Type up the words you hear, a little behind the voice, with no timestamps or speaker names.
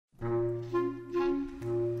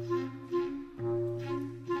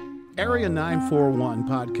Area 941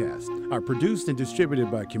 podcasts are produced and distributed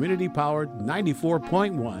by community-powered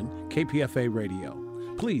 94.1 KPFA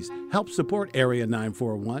Radio. Please help support Area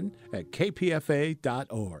 941 at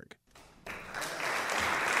kpfa.org.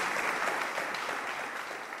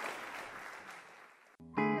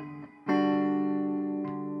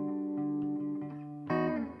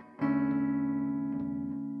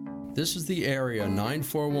 This is the Area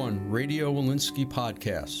 941 Radio Walensky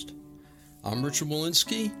podcast. I'm Richard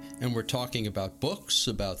Walensky, and we're talking about books,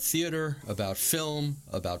 about theater, about film,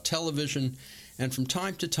 about television, and from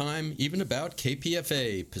time to time, even about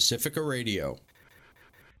KPFA, Pacifica Radio.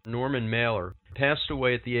 Norman Mailer passed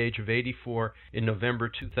away at the age of 84 in November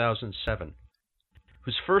 2007,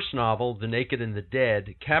 whose first novel, The Naked and the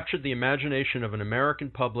Dead, captured the imagination of an American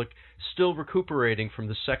public still recuperating from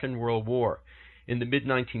the Second World War. In the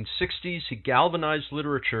mid-1960s, he galvanized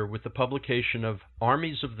literature with the publication of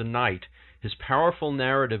Armies of the Night, his powerful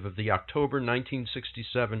narrative of the October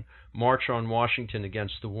 1967 March on Washington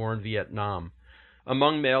against the war in Vietnam.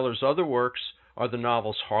 Among Mailer's other works are the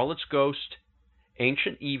novels Harlot's Ghost,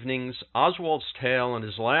 Ancient Evenings, Oswald's Tale, and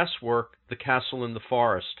his last work, The Castle in the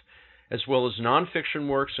Forest, as well as nonfiction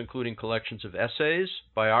works including collections of essays,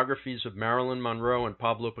 biographies of Marilyn Monroe and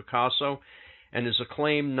Pablo Picasso, and his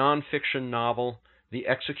acclaimed nonfiction novel, The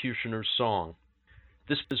Executioner's Song.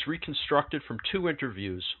 This is reconstructed from two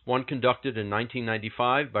interviews, one conducted in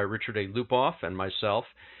 1995 by Richard A. Lupoff and myself,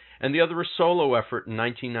 and the other a solo effort in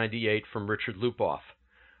 1998 from Richard Lupoff.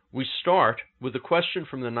 We start with a question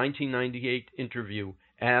from the 1998 interview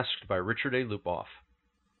asked by Richard A. Lupoff.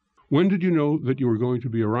 When did you know that you were going to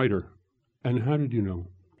be a writer, and how did you know?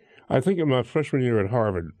 I think in my freshman year at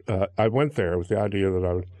Harvard, I went there with the idea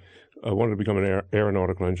that I wanted to become an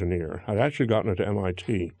aeronautical engineer. I'd actually gotten into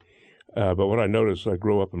MIT, but what I noticed, I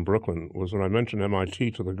grew up in Brooklyn, was when I mentioned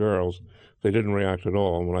MIT to the girls, they didn't react at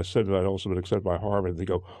all. And when I said that I'd also been accepted by Harvard, they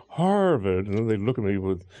go, Harvard? And then they'd look at me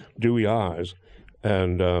with dewy eyes.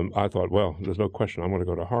 And I thought, well, there's no question I'm going to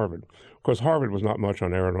go to Harvard. Of course, Harvard was not much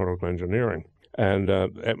on aeronautical engineering. And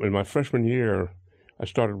in my freshman year, I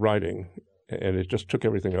started writing, and it just took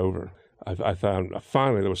everything over. I found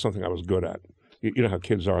finally there was something I was good at. You know how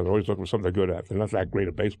kids are. They're always looking for something they're good at. They're not that great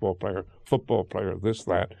a baseball player, football player, this,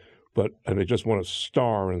 that. And they just want to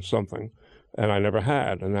star in something. And I never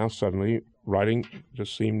had. And now suddenly writing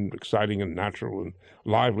just seemed exciting and natural and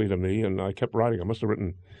lively to me. And I kept writing. I must have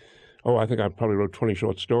written, I think I probably wrote 20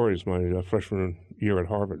 short stories my freshman year at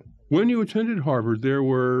Harvard. When you attended Harvard, there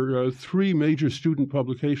were three major student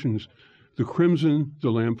publications, the Crimson, the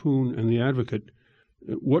Lampoon, and the Advocate.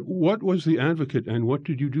 What was the Advocate, and what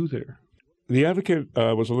did you do there? The Advocate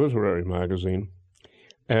was a literary magazine,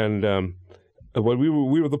 and we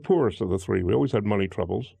were the poorest of the three. We always had money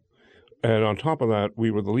troubles, and on top of that,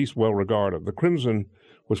 we were the least well-regarded. The Crimson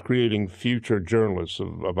was creating future journalists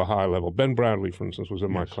of a high level. Ben Bradley, for instance, was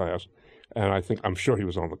in my class, and I'm sure he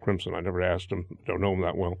was on the Crimson. I never asked him, don't know him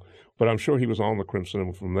that well, but I'm sure he was on the Crimson,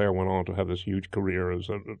 and from there went on to have this huge career as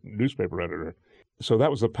a newspaper editor. So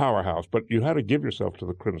that was the powerhouse, but you had to give yourself to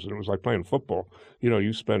the Crimson. It was like playing football.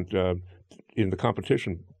 You spent, in the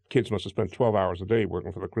competition, kids must have spent 12 hours a day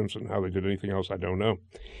working for the Crimson. How they did anything else, I don't know.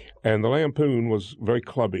 And the Lampoon was very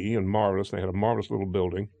clubby and marvelous. They had a marvelous little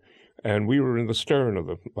building. And we were in the stern of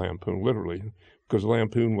the Lampoon, literally, because the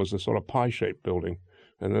Lampoon was this sort of pie-shaped building.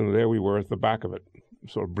 And then there we were at the back of it,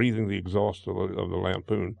 sort of breathing the exhaust of the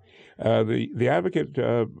Lampoon. The Advocate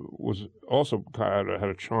was also had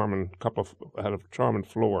a charming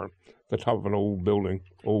floor, the top of an old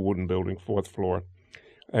wooden building, fourth floor.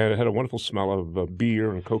 And it had a wonderful smell of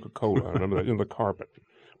beer and Coca-Cola. I remember that in the carpet,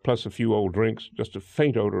 plus a few old drinks, just a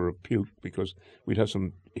faint odor of puke, because we'd have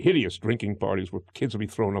some hideous drinking parties where kids would be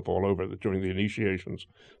thrown up all over during the initiations,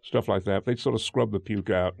 stuff like that. They'd sort of scrub the puke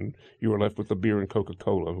out, and you were left with the beer and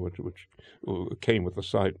Coca-Cola, which came with the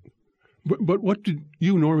site. But what did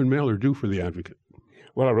you, Norman Mailer, do for the Advocate?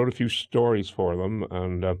 Well, I wrote a few stories for them,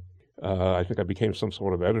 and I think I became some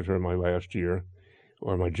sort of editor in my last year,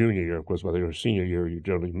 or my junior year, because by your senior year, you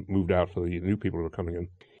generally moved out for the new people who were coming in.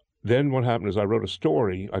 Then what happened is I wrote a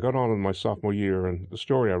story. I got on in my sophomore year, and the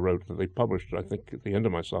story I wrote that they published, I think, at the end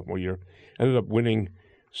of my sophomore year, ended up winning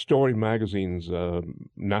Story Magazine's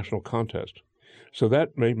national contest. So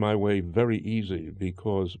that made my way very easy,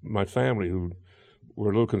 because my family, who were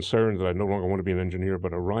a little concerned that I no longer want to be an engineer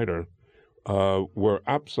but a writer, were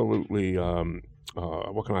absolutely,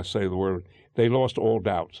 what can I say the word? They lost all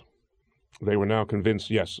doubts. They were now convinced,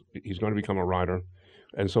 yes, he's going to become a writer.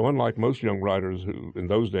 And so unlike most young writers who, in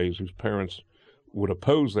those days, whose parents would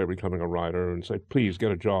oppose their becoming a writer and say, please get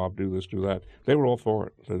a job, do this, do that, they were all for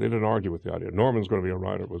it. So they didn't argue with the idea. Norman's going to be a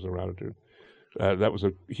writer was their attitude. That was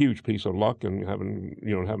a huge piece of luck, and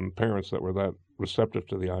having parents that were that receptive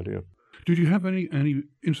to the idea. Did you have any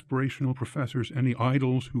inspirational professors, any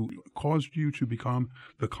idols who caused you to become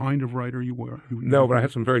the kind of writer you were? No, but I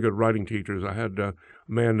had some very good writing teachers. I had a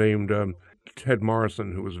man named Ted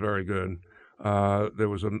Morrison, who was very good. There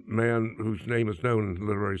was a man whose name is known in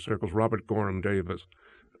literary circles, Robert Gorham Davis.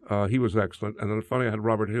 He was excellent. And then finally I had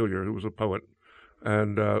Robert Hillier, who was a poet,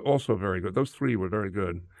 and also very good. Those three were very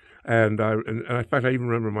good. And in fact, I even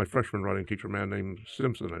remember my freshman writing teacher, a man named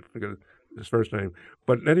Simpson. I forget his first name.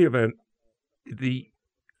 But in any event, the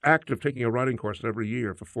act of taking a writing course every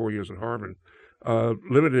year for 4 years at Harvard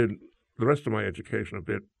limited the rest of my education a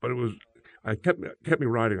bit. But it kept me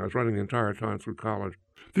writing. I was writing the entire time through college.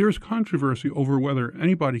 There's controversy over whether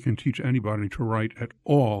anybody can teach anybody to write at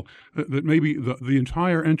all, that maybe the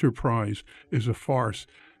entire enterprise is a farce,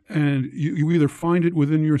 and you either find it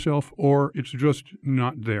within yourself or it's just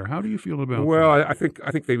not there. How do you feel about that? Well, I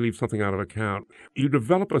think they leave something out of account. You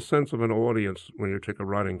develop a sense of an audience when you take a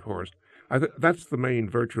writing course. That's the main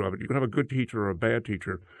virtue of it. You can have a good teacher or a bad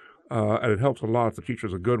teacher, and it helps a lot if the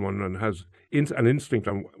teacher's a good one and has an instinct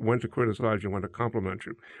on when to criticize you, when to compliment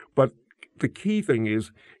you. But the key thing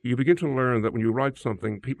is you begin to learn that when you write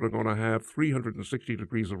something, people are going to have 360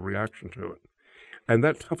 degrees of reaction to it. And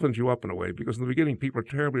that toughens you up in a way, because in the beginning, people are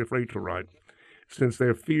terribly afraid to write, since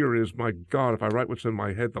their fear is, my God, if I write what's in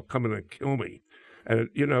my head, they'll come in and kill me. And,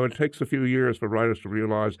 it takes a few years for writers to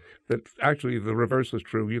realize that actually the reverse is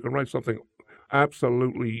true. You can write something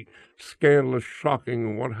absolutely scandalous, shocking,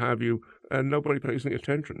 and what have you, and nobody pays any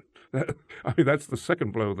attention. That's the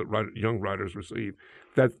second blow that young writers receive,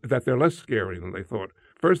 that they're less scary than they thought.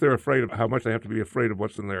 First, they're afraid of how much they have to be afraid of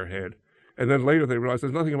what's in their head. And then later they realize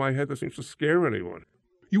there's nothing in my head that seems to scare anyone.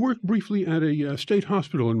 You worked briefly at a state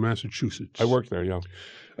hospital in Massachusetts. I worked there, yeah.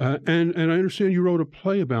 And I understand you wrote a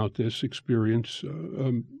play about this experience,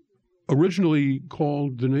 originally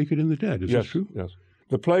called The Naked and the Dead. Is that true? Yes.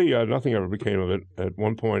 The play, nothing ever became of it. At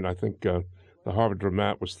one point, I think the Harvard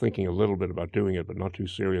Dramat was thinking a little bit about doing it, but not too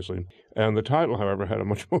seriously. And the title, however, had a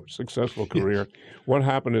much more successful career. Yes. What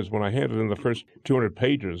happened is when I handed in the first 200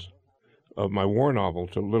 pages of my war novel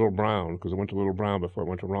to Little Brown, because I went to Little Brown before I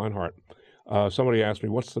went to Reinhardt, somebody asked me,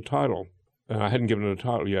 what's the title? And I hadn't given it a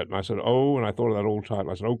title yet. And I said, and I thought of that old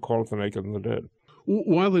title. I said, call it The Naked and the Dead.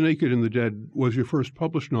 While The Naked and the Dead was your first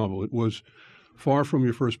published novel, it was far from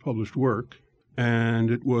your first published work, and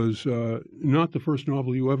it was not the first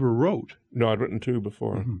novel you ever wrote. No, I'd written two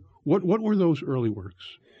before. Mm-hmm. What were those early works?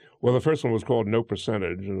 Well, the first one was called No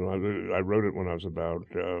Percentage, and I wrote it when I was about,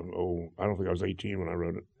 I don't think I was 18 when I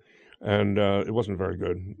wrote it. And it wasn't very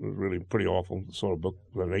good. It was really pretty awful, the sort of book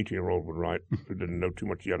that an 18-year-old would write who didn't know too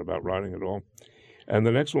much yet about writing at all. And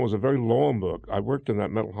the next one was a very long book. I worked in that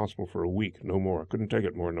mental hospital for a week, no more. I couldn't take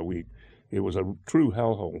it more than a week. It was a true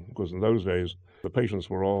hellhole, because in those days, the patients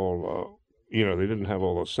were all, they didn't have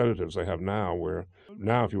all the sedatives they have now, where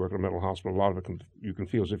now if you work in a mental hospital, a lot of it you can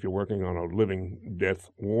feel as if you're working on a living death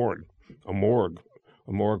ward, a morgue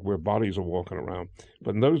where bodies are walking around.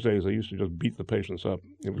 But in those days, they used to just beat the patients up.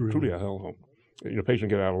 It was truly a hellhole. Patient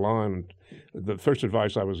get out of line. And the first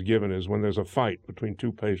advice I was given is when there's a fight between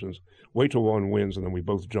two patients, wait till one wins and then we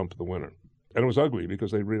both jump the winner. And it was ugly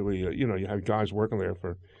because they really, you had guys working there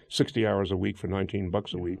for 60 hours a week for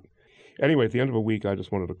 $19 a week. Anyway, at the end of a week, I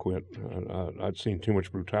just wanted to quit. I'd seen too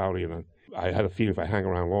much brutality, and I had a feeling if I hang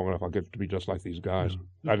around long enough, I'll get to be just like these guys.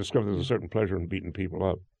 I discovered there's a certain pleasure in beating people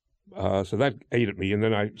up. So that ate at me, and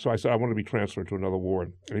then I said I wanted to be transferred to another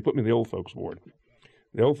ward, and he put me in the old folks ward.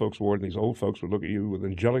 The old folks ward, and these old folks would look at you with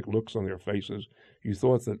angelic looks on their faces. You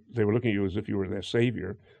thought that they were looking at you as if you were their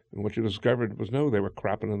savior, and what you discovered was no, they were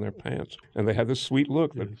crapping in their pants, and they had this sweet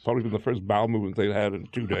look that probably been the first bowel movement they'd had in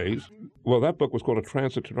 2 days. Well, that book was called A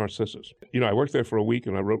Transit to Narcissus. I worked there for a week,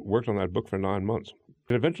 and I worked on that book for 9 months.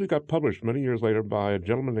 It eventually got published many years later by a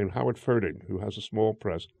gentleman named Howard Ferdig, who has a small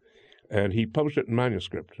press. And he published it in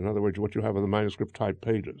manuscript. In other words, what you have are the manuscript-type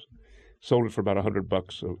pages. Sold it for about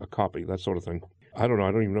 $100 a copy, that sort of thing. I don't know.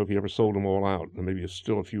 I don't even know if he ever sold them all out. And maybe there's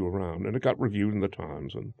still a few around. And it got reviewed in the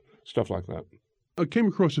Times and stuff like that. I came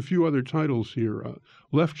across a few other titles here.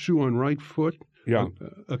 Left Shoe on Right Foot. Yeah.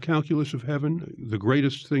 A Calculus of Heaven. The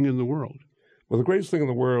Greatest Thing in the World. Well, The Greatest Thing in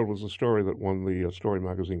the World was the story that won the Story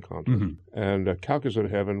Magazine contest. Mm-hmm. And Calculus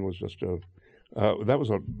of Heaven was just that was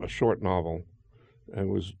a short novel. And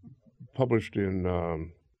was published in,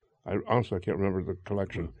 I can't remember the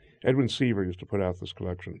collection. Edwin Seaver used to put out this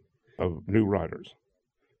collection of new writers.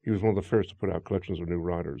 He was one of the first to put out collections of new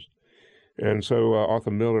writers. And so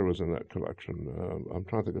Arthur Miller was in that collection. I'm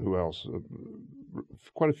trying to think of who else.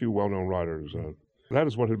 Quite a few well-known writers. That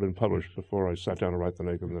is what had been published before I sat down to write The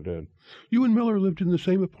Naked and the Dead. You and Miller lived in the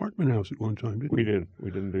same apartment house at one time, didn't you?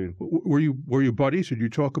 We did indeed. Were you buddies? Did you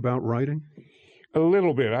talk about writing? A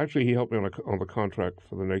little bit. Actually, he helped me on the contract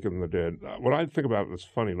for The Naked and the Dead. What I think about that's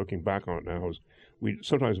funny, looking back on it now, is we'd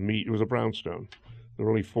sometimes meet. It was a brownstone. There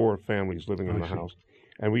were only 4 families living in the house.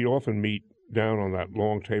 And we'd often meet down on that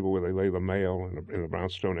long table where they lay the mail in the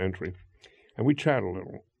brownstone entry. And we'd chat a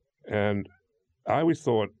little. And I always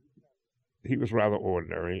thought he was rather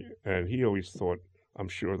ordinary, and he always thought, I'm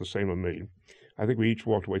sure, the same of me. I think we each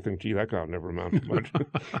walked away thinking, gee, that guy never amounted to much.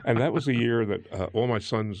 And that was the year that All My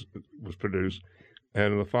Sons was produced.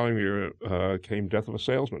 And the following year came Death of a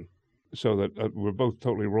Salesman. So that we're both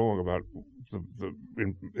totally wrong about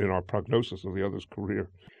in our prognosis of the other's career.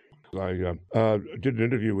 I did an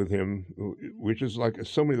interview with him, which is like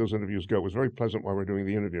so many of those interviews go. It was very pleasant while we were doing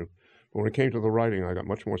the interview. But when it came to the writing, I got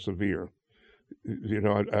much more severe. You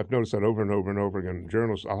know, I've noticed that over and over and over again.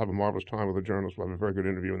 Journalists, I'll have a marvelous time with a journalist. We'll have a very good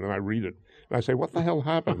interview, and then I read it. And I say, what the hell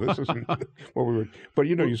happened? This isn't what we were... But,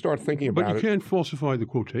 you know, you start thinking about it. But you can't falsify the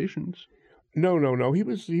quotations. No. He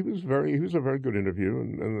was a very good interview,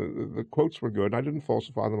 and the quotes were good. I didn't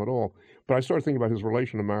falsify them at all. But I started thinking about his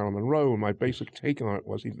relation to Marilyn Monroe, and my basic take on it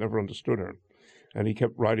was he'd never understood her. And he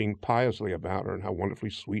kept writing piously about her and how wonderfully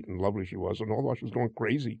sweet and lovely she was. And all the while she was going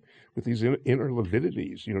crazy with these inner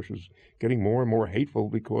lividities. You know, she was getting more and more hateful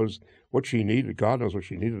because what she needed, God knows what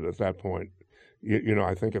she needed at that point. You know,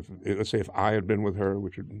 I think let's say if I had been with her,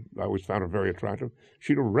 I always found her very attractive,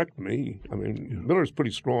 she'd have wrecked me. I mean, Miller's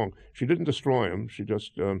pretty strong. She didn't destroy him. She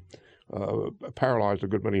just paralyzed a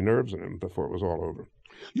good many nerves in him before it was all over.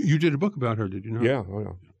 You did a book about her, did you not? Yeah,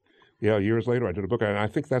 Yeah, years later I did a book, and I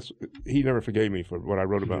think he never forgave me for what I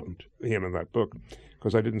wrote about him in that book,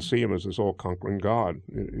 because I didn't see him as this all-conquering God.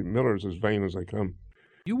 Miller's as vain as they come.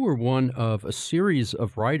 You were one of a series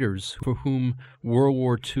of writers for whom World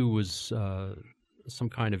War II was some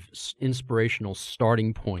kind of inspirational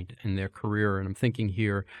starting point in their career, and I'm thinking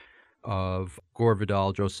here of Gore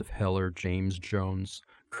Vidal, Joseph Heller, James Jones,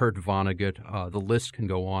 Kurt Vonnegut. The list can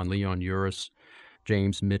go on, Leon Uris,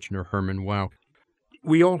 James Michener, Herman Wouk.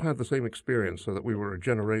 We all had the same experience, so that we were a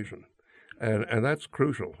generation, and that's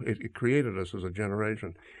crucial. It created us as a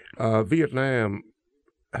generation. Vietnam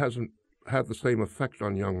hasn't had the same effect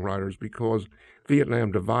on young writers because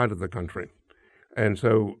Vietnam divided the country, and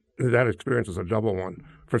so that experience is a double one.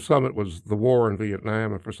 For some, it was the war in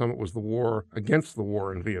Vietnam, and for some, it was the war against the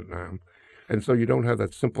war in Vietnam, and so you don't have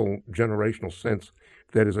that simple generational sense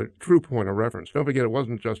that is a true point of reference. Don't forget, it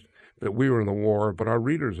wasn't just that we were in the war, but our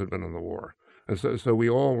readers had been in the war. And so we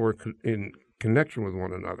all were in connection with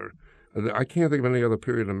one another. I can't think of any other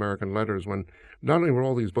period in American letters when not only were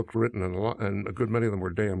all these books written, and a good many of them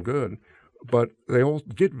were damn good, but they all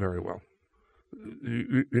did very well.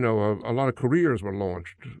 You know, a lot of careers were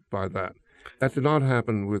launched by that. That did not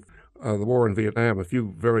happen with the war in Vietnam. A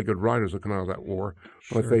few very good writers have come out of that war,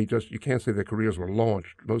 but you can't say their careers were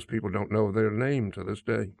launched. Most people don't know their name to this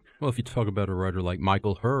day. Well, if you talk about a writer like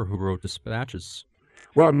Michael Herr, who wrote Dispatches.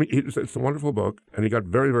 Well, I mean, it's a wonderful book, and he got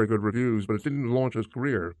very, very good reviews, but it didn't launch his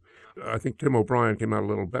career. I think Tim O'Brien came out a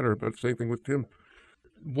little better, but same thing with Tim.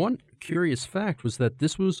 One curious fact was that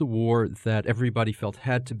this was a war that everybody felt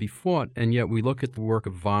had to be fought, and yet we look at the work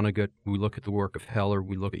of Vonnegut, we look at the work of Heller,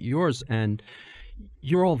 we look at yours, and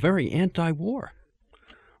you're all very anti-war.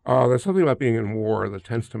 There's something about being in war that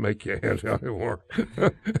tends to make you anti-war.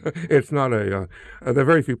 It's not there are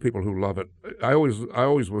very few people who love it. I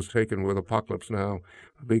always was taken with Apocalypse Now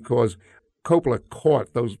because Coppola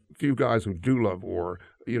caught those few guys who do love war.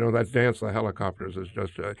 You know, that dance of the helicopters is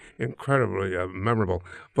just incredibly memorable.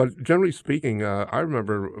 But generally speaking, I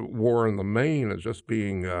remember war in the main as just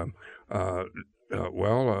being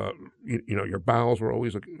you know, your bowels were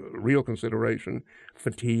always a real consideration.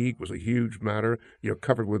 Fatigue was a huge matter. You're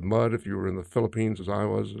covered with mud if you were in the Philippines, as I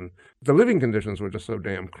was. And the living conditions were just so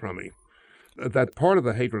damn crummy. That part of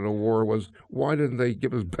the hatred of war was, why didn't they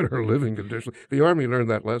give us better living conditions? The Army learned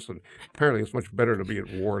that lesson. Apparently, it's much better to be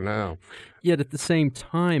at war now. Yet at the same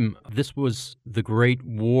time, this was the great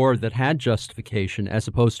war that had justification as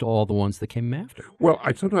opposed to all the ones that came after. Well,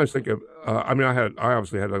 I sometimes think of, I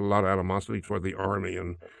obviously had a lot of animosity toward the Army,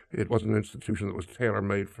 and it wasn't an institution that was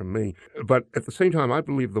tailor-made for me. But at the same time, I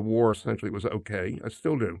believe the war essentially was okay. I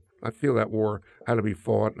still do. I feel that war had to be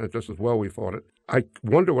fought, and just as well we fought it. I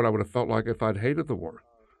wonder what I would have felt like if I'd hated the war.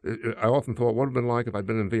 I often thought, what would have been like if I'd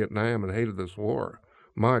been in Vietnam and hated this war?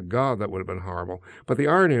 My God, that would have been horrible. But the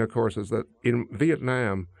irony, of course, is that in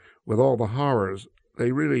Vietnam, with all the horrors,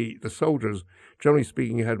 the soldiers, generally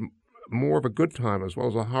speaking, had more of a good time as well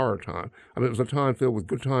as a horror time. I mean, it was a time filled with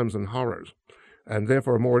good times and horrors. and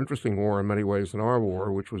therefore a more interesting war in many ways than our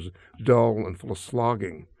war, which was dull and full of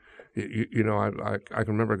slogging. I can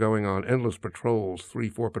remember going on endless patrols,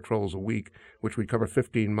 3-4 patrols a week, which we'd cover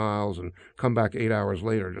 15 miles and come back 8 hours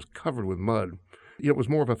later just covered with mud. It was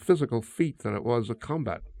more of a physical feat than it was a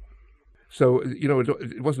combat. So,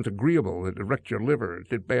 it wasn't agreeable. It wrecked your liver. It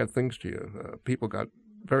did bad things to you. People got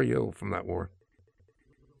very ill from that war.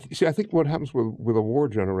 You see, I think what happens with a war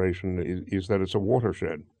generation is that it's a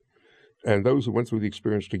watershed. And those who went through the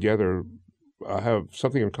experience together have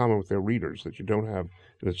something in common with their readers that you don't have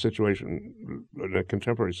in a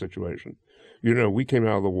contemporary situation. We came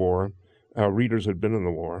out of the war. Our readers had been in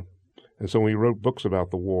the war. And so when we wrote books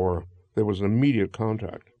about the war, there was an immediate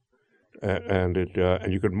contact. And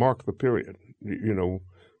you could mark the period.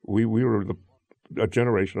 We were a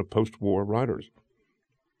generation of post-war writers.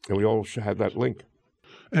 And we all had that link.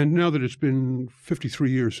 And now that it's been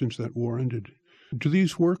 53 years since that war ended, do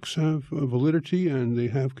these works have validity and they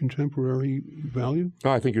have contemporary value?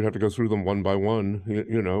 I think you'd have to go through them one by one.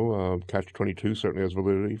 Catch-22 certainly has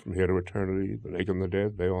validity, From Here to Eternity, The Naked and the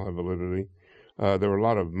Dead, they all have validity. There were a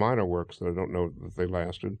lot of minor works that I don't know that they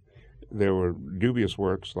lasted. There were dubious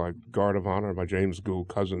works like Guard of Honor by James Gould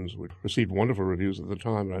Cousins, which received wonderful reviews at the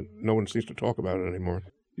time, and no one seems to talk about it anymore.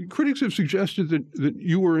 Critics have suggested that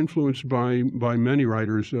you were influenced by many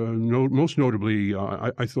writers, most notably,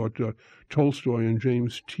 I thought, Tolstoy and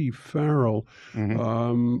James T. Farrell.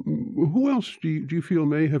 Mm-hmm. Who else do you feel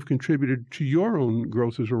may have contributed to your own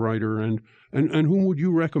growth as a writer, and whom would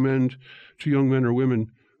you recommend to young men or women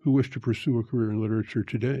who wish to pursue a career in literature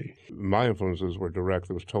today? My influences were direct.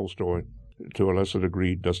 There was Tolstoy, to a lesser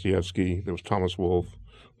degree, Dostoevsky. There was Thomas Wolfe.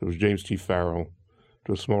 There was James T. Farrell.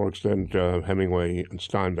 To a small extent, Hemingway and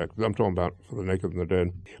Steinbeck. I'm talking about For the Naked and the Dead.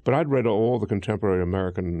 But I'd read all the contemporary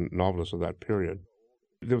American novelists of that period.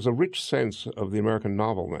 There was a rich sense of the American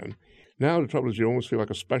novel then. Now the trouble is you almost feel like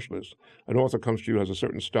a specialist. An author comes to you, has a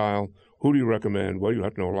certain style. Who do you recommend? Well, you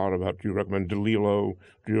have to know a lot about. Do you recommend DeLillo?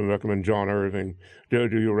 Do you recommend John Irving? Do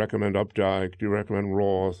you recommend Updike? Do you recommend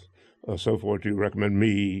Roth? So forth. Do you recommend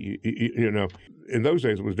me? In those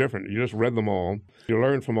days it was different. You just read them all. You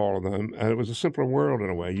learned from all of them, and it was a simpler world in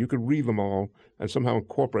a way. You could read them all and somehow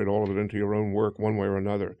incorporate all of it into your own work one way or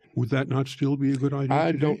another. Would that not still be a good idea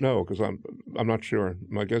I today? don't know, because I'm not sure.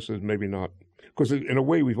 My guess is maybe not. Because in a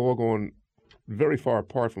way we've all gone very far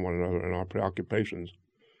apart from one another in our preoccupations.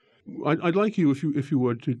 I'd like you, if you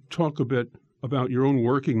would, to talk a bit about your own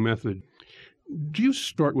working method. Do you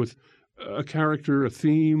start with a character, a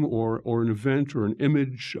theme, or an event, or an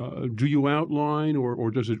image? Do you outline,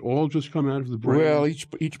 or does it all just come out of the brain? Well,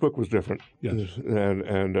 each book was different. Yes.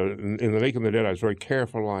 And in The Naked and the Dead, I was very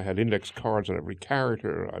careful. I had index cards on every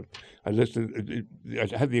character. I listed.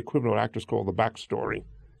 I had the equivalent of actors called the backstory,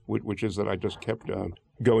 which is that I just kept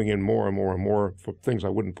going in more and more and more for things I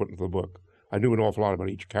wouldn't put into the book. I knew an awful lot about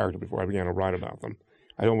each character before I began to write about them.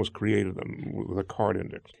 I almost created them with a card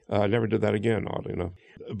index. I never did that again, oddly enough.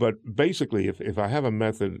 But basically, if I have a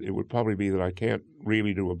method, it would probably be that I can't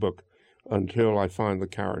really do a book until I find the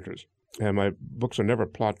characters. And my books are never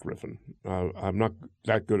plot-driven. I'm not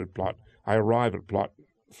that good at plot. I arrive at plot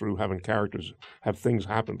through having characters have things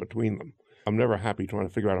happen between them. I'm never happy trying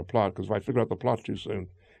to figure out a plot, because if I figure out the plot too soon,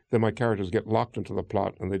 then my characters get locked into the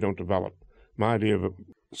plot and they don't develop. My idea of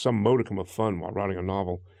some modicum of fun while writing a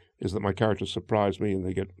novel is that my characters surprise me and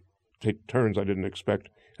they take turns I didn't expect,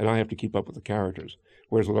 and I have to keep up with the characters.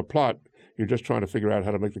 Whereas with a plot, you're just trying to figure out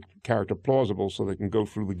how to make the character plausible so they can go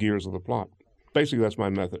through the gears of the plot. Basically, that's my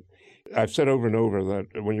method. I've said over and over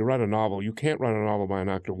that when you write a novel, you can't write a novel by an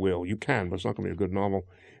act of will. You can, but it's not going to be a good novel.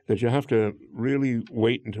 That you have to really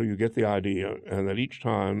wait until you get the idea, and that each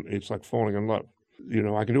time it's like falling in love.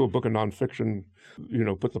 I can do a book of nonfiction,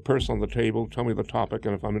 put the person on the table, tell me the topic,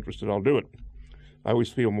 and if I'm interested, I'll do it. I always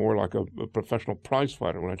feel more like a professional prize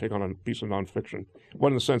fighter when I take on a piece of nonfiction.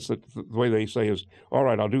 One in the sense that the way they say is, all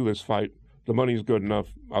right, I'll do this fight. The money's good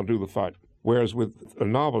enough. I'll do the fight. Whereas with a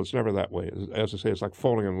novel, it's never that way. As I say, it's like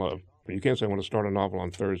falling in love. You can't say I want to start a novel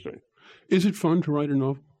on Thursday. Is it fun to write a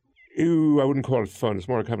novel? I wouldn't call it fun. It's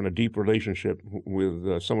more like having a deep relationship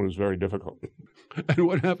with someone who's very difficult. And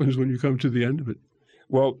what happens when you come to the end of it?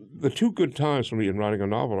 Well, the two good times for me in writing a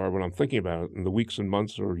novel are when I'm thinking about it, in the weeks and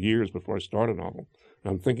months or years before I start a novel,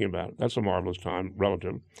 and I'm thinking about it. That's a marvelous time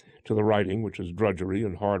relative to the writing, which is drudgery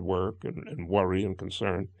and hard work and worry and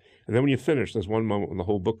concern. And then when you finish, there's one moment when the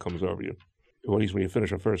whole book comes over you. Or at least when you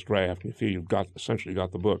finish a first draft and you feel you've essentially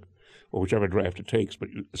got the book, or whichever draft it takes. But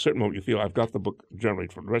at a certain moment you feel, I've got the book generally.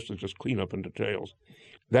 For the rest is just clean up and details.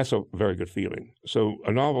 That's a very good feeling. So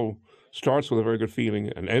a novel starts with a very good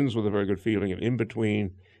feeling and ends with a very good feeling, and in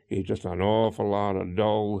between, it's just an awful lot of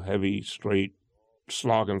dull, heavy, straight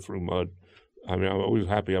slogging through mud. I mean, I'm always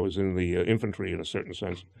happy I was in the infantry in a certain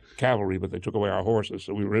sense, cavalry, but they took away our horses,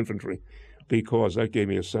 so we were infantry, because that gave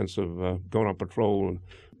me a sense of going on patrol and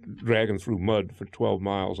dragging through mud for 12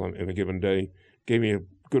 miles in a given day. Gave me a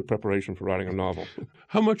good preparation for writing a novel.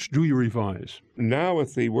 How much do you revise? Now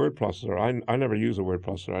with the word processor, I never use a word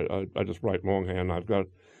processor. I just write longhand.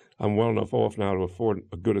 I'm well enough off now to afford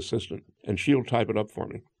a good assistant, and she'll type it up for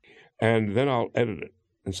me. And then I'll edit it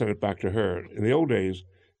and send it back to her. In the old days,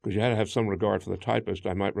 because you had to have some regard for the typist,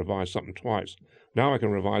 I might revise something twice. Now I can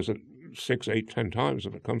revise it 6, 8, 10 times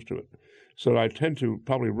if it comes to it. So I tend to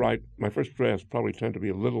probably write, my first drafts probably tend to be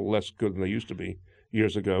a little less good than they used to be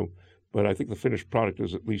years ago, but I think the finished product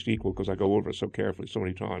is at least equal because I go over it so carefully so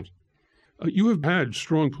many times. You have had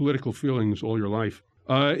strong political feelings all your life.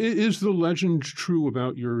 Is the legend true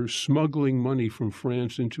about your smuggling money from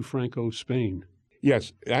France into Franco Spain?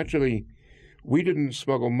 Yes, actually, we didn't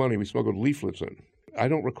smuggle money. We smuggled leaflets in. I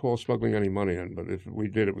don't recall smuggling any money in, but if we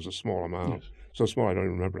did, it was a small amount. Yes. So small, I don't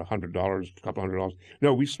even remember, $100, a couple $100.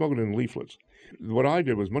 No, we smuggled in leaflets. What I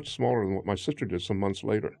did was much smaller than what my sister did some months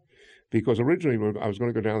later, because originally I was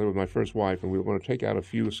going to go down there with my first wife, and we were going to take out a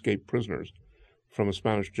few escaped prisoners from a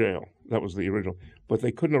Spanish jail. That was the original. But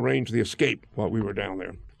they couldn't arrange the escape while we were down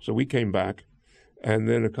there. So we came back, and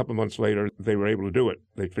then a couple months later, they were able to do it.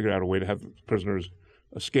 They figured out a way to have the prisoners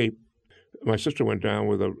escape. My sister went down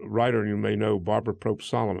with a writer you may know, Barbara Probst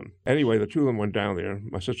Solomon. Anyway, the two of them went down there.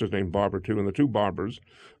 My sister's named Barbara, too, and the two Barbers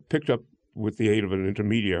picked up, with the aid of an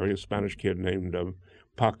intermediary, a Spanish kid named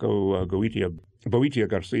Paco Boitia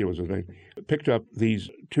Garcia was his name, picked up these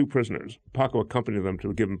two prisoners. Paco accompanied them to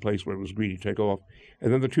a given place where it was agreed to take off.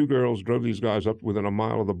 And then the two girls drove these guys up within a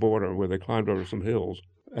mile of the border, where they climbed over some hills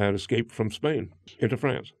and escaped from Spain into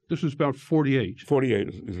France. This was about 48. 48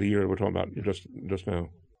 is the year we're talking about just now.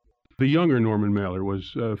 The younger Norman Mailer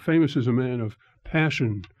was famous as a man of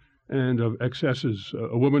passion and of excesses,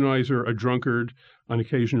 a womanizer, a drunkard, on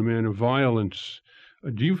occasion a man of violence.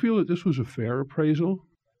 Do you feel that this was a fair appraisal?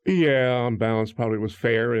 Yeah, on balance, probably was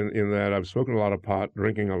fair in that I've smoking a lot of pot,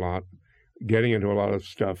 drinking a lot, getting into a lot of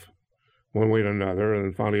stuff one way or another, and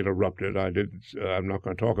then finally it erupted. I'm not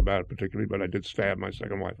going to talk about it particularly, but I did stab my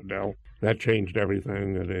second wife, Adele. That changed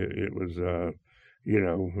everything. It was,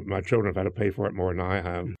 my children have had to pay for it more than I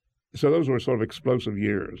have. So those were sort of explosive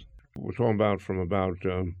years. We're talking about from about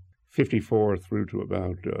 54 through to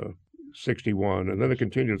about 61, and then it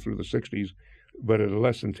continued through the 60s, but at a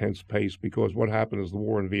less intense pace, because what happened is the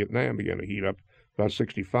war in Vietnam began to heat up about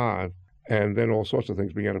 65, and then all sorts of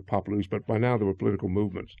things began to pop loose, but by now there were political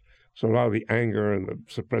movements. So a lot of the anger and the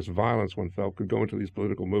suppressed violence one felt could go into these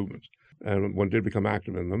political movements. And one did become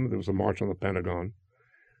active in them. There was a march on the Pentagon.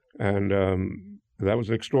 And that was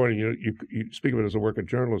an extraordinary, you speak of it as a work of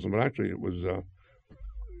journalism, but actually it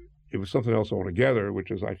was something else altogether, which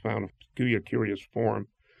is I found a curious form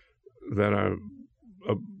that I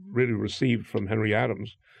really received from Henry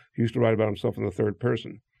Adams. He used to write about himself in the third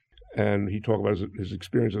person. And he talked about his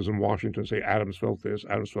experiences in Washington, say Adams felt this,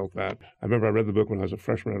 Adams felt that. I remember I read the book when I was a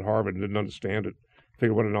freshman at Harvard and didn't understand it.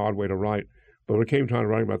 Figured what an odd way to write. But when it came time to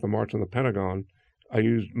write about the March on the Pentagon, I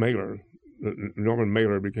used Mailer. Norman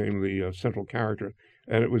Mailer became the central character.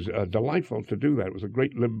 And it was delightful to do that. It was a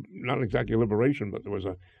great, not exactly liberation, but there was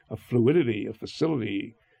a fluidity, a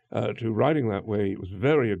facility to writing that way. It was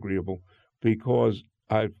very agreeable because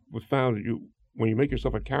I found that when you make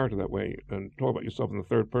yourself a character that way and talk about yourself in the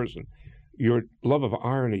third person, your love of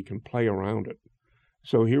irony can play around it.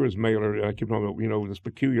 So here is Mailer. I keep talking about, this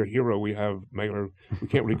peculiar hero we have, Mailer. We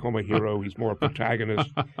can't really call him a hero. He's more a protagonist.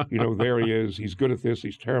 There he is. He's good at this.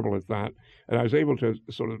 He's terrible at that. And I was able to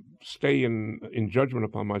sort of stay in judgment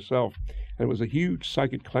upon myself. And it was a huge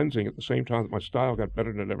psychic cleansing at the same time that my style got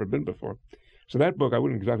better than it had ever been before. So that book, I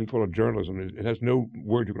wouldn't exactly call it journalism. It has no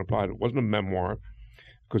word you can apply to it. It wasn't a memoir,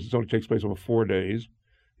 because it only takes place over 4 days.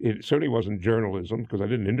 It certainly wasn't journalism, because I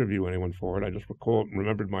didn't interview anyone for it. I just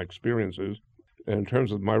remembered my experiences. And in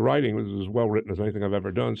terms of my writing, it was as well written as anything I've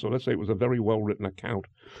ever done. So let's say it was a very well written account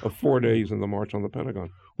of 4 days in the March on the Pentagon.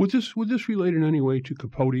 Would this relate in any way to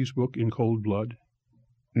Capote's book, In Cold Blood?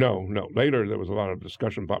 No. Later, there was a lot of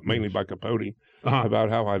discussion, mainly by Capote, about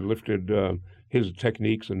how I lifted his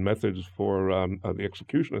techniques and methods for the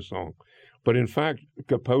Executionist song. But in fact,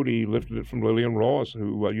 Capote lifted it from Lillian Ross,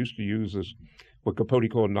 who used to use this, what Capote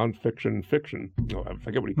called nonfiction fiction. No, I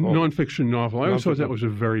forget what he called it. Nonfiction novel. I always thought that was a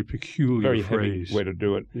very peculiar phrase. Heavy way to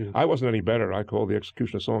do it. Yeah. I wasn't any better. I called the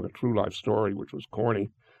Executionist song a true life story, which was corny,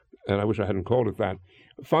 and I wish I hadn't called it that.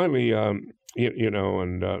 Finally,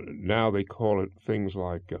 now they call it things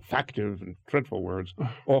like factive and dreadful words,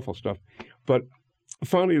 awful stuff. But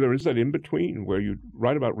finally, there is that in-between where you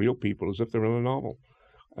write about real people as if they're in a novel,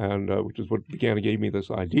 and which is what began to give me this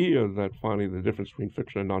idea that finally the difference between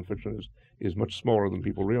fiction and nonfiction is much smaller than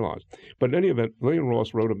people realize. But in any event, William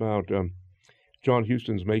Ross wrote about John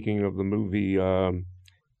Huston's making of the movie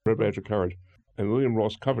Red Badge of Courage, and William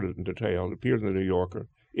Ross covered it in detail. It appeared in the New Yorker,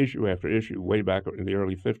 issue after issue, way back in the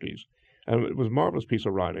early 50s. And it was a marvelous piece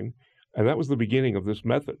of writing, and that was the beginning of this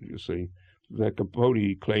method, you see, that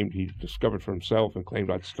Capote claimed he discovered for himself and claimed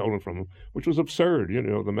I'd stolen from him, which was absurd.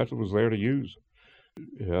 The method was there to use.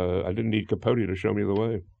 I didn't need Capote to show me the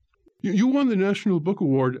way. You won the National Book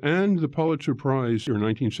Award and the Pulitzer Prize in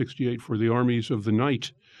 1968 for The Armies of the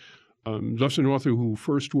Night. Thus, an author who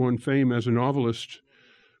first won fame as a novelist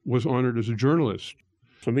was honored as a journalist.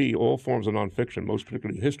 For me, all forms of nonfiction, most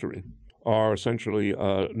particularly history, are essentially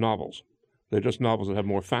novels. They're just novels that have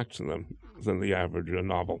more facts in them than the average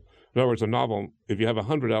novel. In other words, a novel, if you have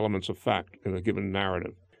 100 elements of fact in a given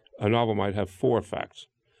narrative, a novel might have 4 facts,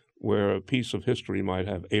 where a piece of history might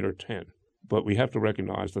have 8 or 10. But we have to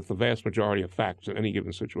recognize that the vast majority of facts in any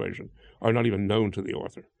given situation are not even known to the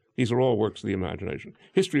author. These are all works of the imagination.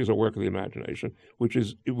 History is a work of the imagination, which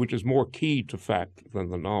is more key to fact than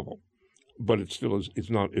the novel. But it still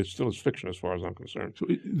is fiction as far as I'm concerned. So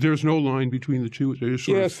there's no line between the two? There's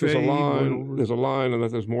there's a line. There's a line, and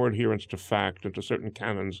that there's more adherence to fact and to certain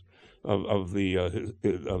canons of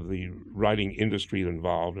the writing industry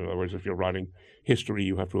involved. In other words, if you're writing history,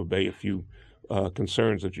 you have to obey a few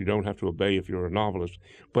concerns that you don't have to obey if you're a novelist.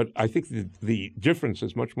 But I think the difference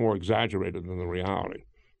is much more exaggerated than the reality.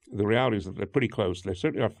 The reality is that they're pretty close. They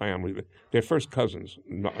certainly are family. They're first cousins,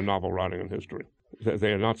 novel writing and history.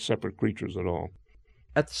 They are not separate creatures at all.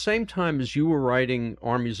 At the same time as you were writing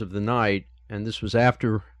Armies of the Night, and this was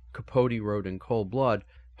after Capote wrote In Cold Blood,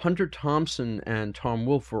 Hunter Thompson and Tom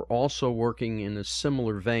Wolfe were also working in a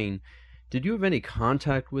similar vein. Did you have any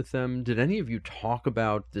contact with them? Did any of you talk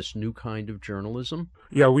about this new kind of journalism?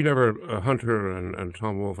 Yeah, we never, Hunter and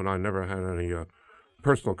Tom Wolfe and I never had any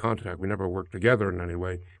personal contact. We never worked together in any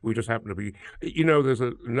way. We just happened to be, there's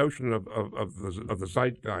a notion of the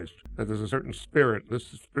zeitgeist, that there's a certain spirit. This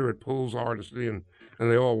spirit pulls artists in,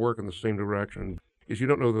 and they all work in the same direction. Is you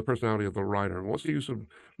don't know the personality of the writer. What's the use of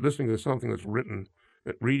listening to something that's written,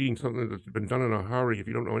 reading something that's been done in a hurry if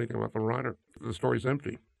you don't know anything about the writer? The story's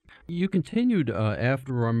empty. You continued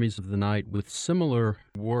after Armies of the Night with similar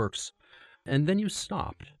works, and then you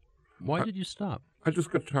stopped. Why did you stop? I just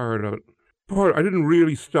got tired of it. I didn't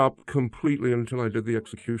really stop completely until I did the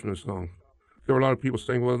Executioner song. There were a lot of people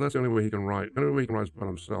saying, well, that's the only way he can write. The only way he can write is by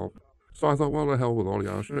himself. So I thought, well, the hell with all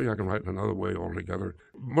y'all. Sure, I can write in another way altogether.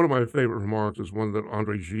 One of my favorite remarks is one that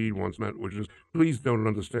Andre Gide once meant, which is, please don't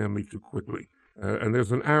understand me too quickly. And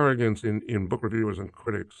there's an arrogance in book reviewers and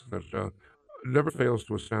critics that never fails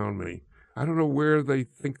to astound me. I don't know where they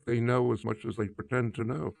think they know as much as they pretend to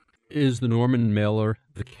know. Is the Norman Mailer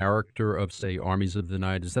the character of, say, Armies of the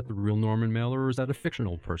Night? Is that the real Norman Mailer, or is that a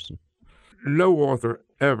fictional person? No author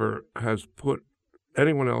ever has put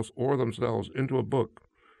anyone else or themselves into a book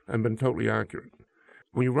and been totally accurate.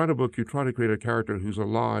 When you write a book, you try to create a character who's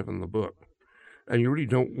alive in the book. And you really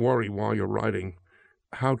don't worry while you're writing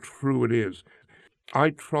how true it is.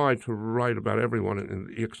 I tried to write about everyone in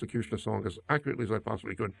the Executioner song as accurately as I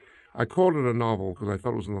possibly could. I called it a novel because I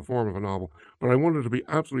thought it was in the form of a novel, but I wanted it to be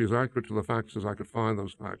absolutely as accurate to the facts as I could find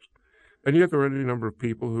those facts. And yet there were any number of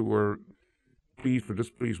people who were pleased or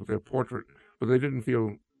displeased with their portrait, but they didn't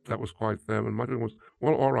feel that was quite them. And my thing was,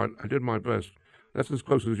 well, all right, I did my best. That's as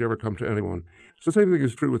close as you ever come to anyone. So the same thing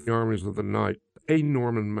is true with the Armies of the Night. A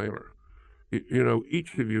Norman Mailer.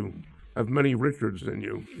 Each of you have many Richards in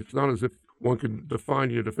you. It's not as if one can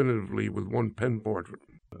define you definitively with one pen portrait.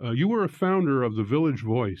 You were a founder of the Village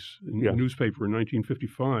Voice, a newspaper in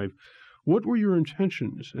 1955. What were your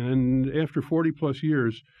intentions? And after 40-plus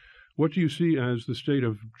years, what do you see as the state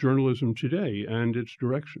of journalism today and its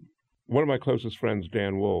direction? One of my closest friends,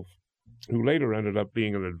 Dan Wolfe, who later ended up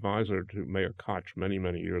being an advisor to Mayor Koch many,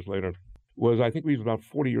 many years later, I think he was about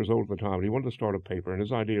 40 years old at the time, and he wanted to start a paper. And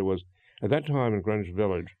his idea was, at that time in Greenwich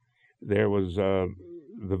Village, there was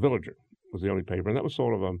The Villager was the only paper, and that was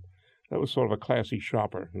sort of a classy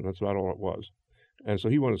shopper, and that's about all it was. And so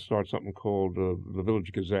he wanted to start something called the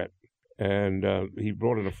Village Gazette. And he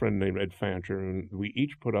brought in a friend named Ed Fancher, and we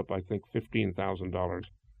each put up, I think, $15,000,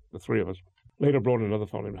 the three of us. Later brought in another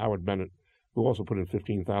fellow named Howard Bennett, who also put in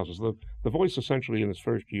 $15,000. So the Voice essentially in its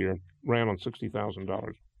first year ran on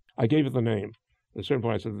 $60,000. I gave it the name. At a certain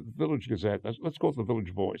point I said, the Village Gazette, let's call it the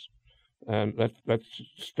Village Voice. And that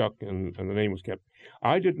stuck, and the name was kept.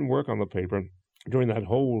 I didn't work on the paper during that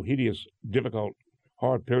whole hideous, difficult,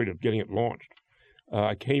 hard period of getting it launched.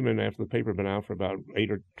 I came in after the paper had been out for about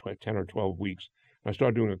 10 or 12 weeks. And I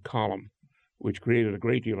started doing a column, which created a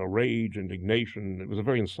great deal of rage, indignation. It was a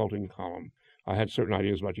very insulting column. I had certain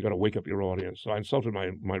ideas about you got to wake up your audience. So I insulted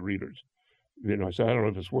my readers. I said, I don't know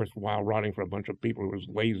if it's worthwhile writing for a bunch of people who were as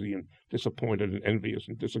lazy and disappointed and envious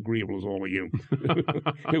and disagreeable as all of you.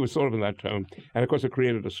 It was sort of in that tone. And, of course, it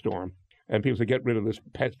created a storm. And people said, get rid of this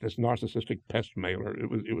narcissistic pest mailer.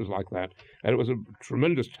 It was like that. And it was a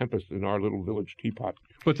tremendous tempest in our little village teapot.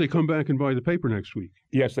 But they come back and buy the paper next week.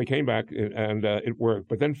 Yes, they came back, and it worked.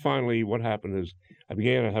 But then finally what happened is I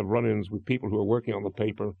began to have run-ins with people who were working on the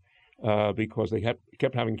paper because they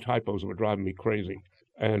kept having typos that were driving me crazy.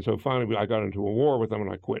 And so finally I got into a war with them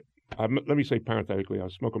and I quit. Let me say parenthetically, I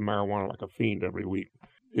was smoking marijuana like a fiend every week.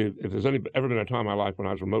 If there's ever been a time in my life when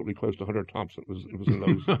I was remotely close to Hunter Thompson, it was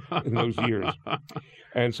in those years.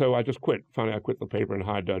 And so I just quit. Finally, I quit the paper in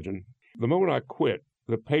high dudgeon. The moment I quit,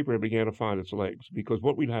 the paper began to find its legs because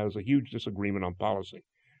what we'd had is a huge disagreement on policy.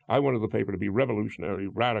 I wanted the paper to be revolutionary,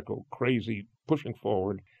 radical, crazy, pushing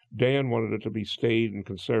forward. Dan wanted it to be staid and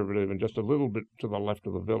conservative and just a little bit to the left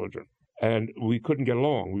of the Villager. And we couldn't get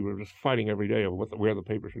along. We were just fighting every day over where the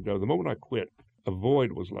paper should go. The moment I quit, a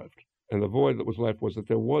void was left. And the void that was left was that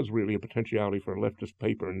there was really a potentiality for a leftist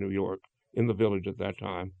paper in New York, in the Village at that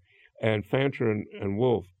time. And Fancher and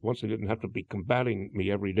Wolf, once they didn't have to be combating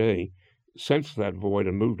me every day, sensed that void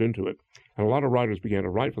and moved into it. And a lot of writers began to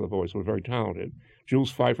write for the Voice who were very talented.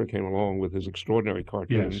 Jules Feiffer came along with his extraordinary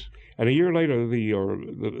cartoons. Yes. And a year later,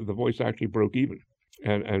 the Voice actually broke even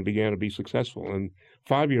and began to be successful. And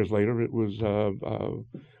 5 years later, it was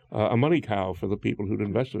a money cow for the people who'd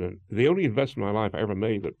invested in it. The only investment in my life I ever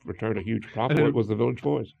made that returned a huge profit was the Village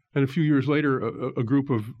Voice. And a few years later, a group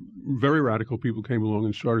of very radical people came along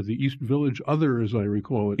and started the East Village Other, as I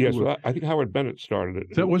recall it. Yes, I think Howard Bennett started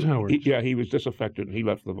it. That was Howard. He was disaffected, and he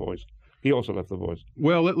left the Voice. He also left the Voice.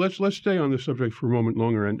 Well, let's stay on this subject for a moment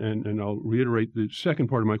longer, and I'll reiterate the second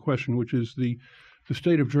part of my question, which is the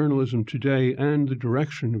state of journalism today and the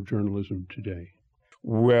direction of journalism today.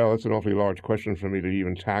 Well, it's an awfully large question for me to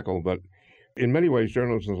even tackle, but in many ways,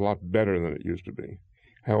 journalism is a lot better than it used to be.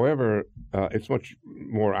 However, it's much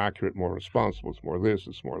more accurate, more responsible. It's more this,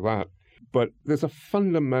 it's more that. But there's a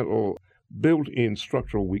fundamental built-in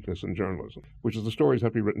structural weakness in journalism, which is the stories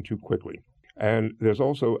have to be written too quickly. And there's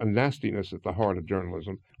also a nastiness at the heart of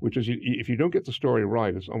journalism, which is if you don't get the story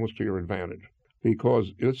right, it's almost to your advantage.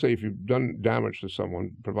 Because let's say if you've done damage to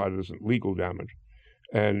someone, provided it isn't legal damage,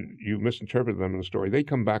 and you misinterpret them in the story, they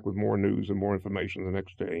come back with more news and more information the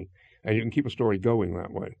next day, and you can keep a story going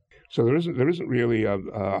that way. So there isn't really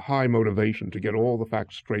a high motivation to get all the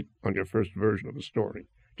facts straight on your first version of a story.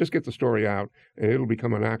 Just get the story out, and it'll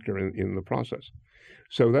become an actor in the process.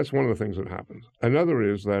 So that's one of the things that happens. Another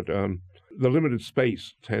is that the limited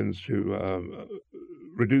space tends to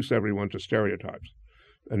reduce everyone to stereotypes,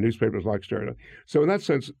 and newspapers like stereotypes. So in that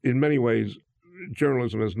sense, in many ways,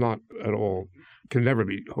 journalism is not at all, can never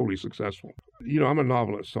be wholly successful. I'm a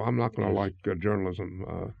novelist, so I'm not going to like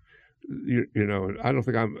journalism. I don't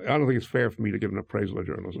think it's fair for me to give an appraisal of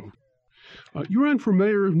journalism. You ran for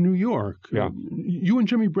mayor of New York. Yeah. You and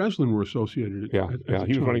Jimmy Breslin were associated. Yeah.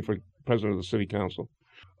 He was running for president of the city council.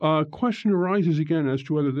 Question arises again as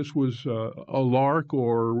to whether this was a lark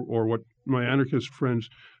or what my anarchist friends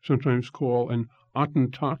sometimes call an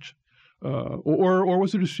attentat. Or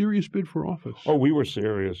was it a serious bid for office? Oh, we were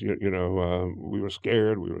serious. We were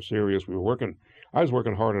scared. We were serious. We were working. I was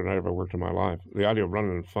working harder than I ever worked in my life. The idea of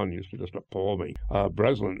running in fun used to just appall me.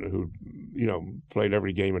 Breslin, who, played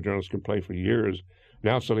every game a journalist can play for years,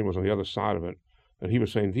 now suddenly was on the other side of it. And he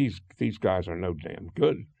was saying, these guys are no damn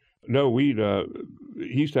good. No, he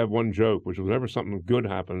used to have one joke, which was whenever something good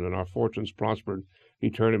happened and our fortunes prospered,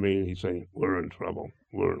 he'd turn to me and he'd say, we're in trouble.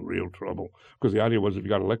 We're in real trouble. Because the idea was if you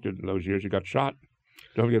got elected in those years, you got shot.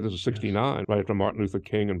 Don't forget, this is 1969, right after Martin Luther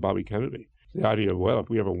King and Bobby Kennedy. The idea of, well, if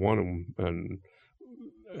we ever won and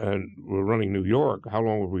we're running New York, how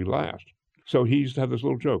long would we last? So he used to have this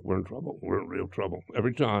little joke, we're in trouble. We're in real trouble.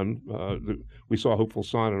 Every time we saw a hopeful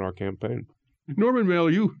sign in our campaign. Norman Mailer,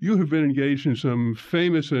 you have been engaged in some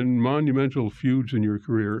famous and monumental feuds in your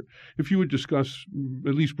career. If you would discuss,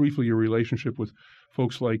 at least briefly, your relationship with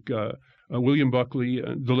folks like William Buckley,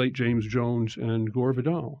 the late James Jones, and Gore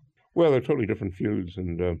Vidal. Well, they're totally different feuds,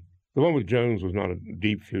 and the one with Jones was not a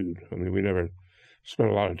deep feud. I mean, we never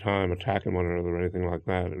spent a lot of time attacking one another or anything like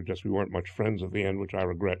that. It was just we weren't much friends at the end, which I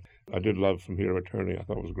regret. I did love From Here to Eternity. I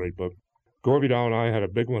thought it was a great book. Gore Vidal and I had a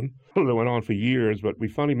big one that went on for years, but we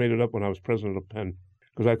finally made it up when I was president of Penn,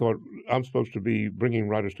 because I thought I'm supposed to be bringing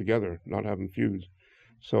writers together, not having feuds.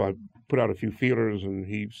 So I put out a few feelers, and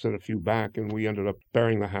he sent a few back, and we ended up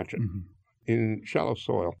burying the hatchet. Mm-hmm. in shallow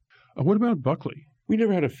soil. What about Buckley? We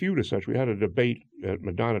never had a feud as such. We had a debate at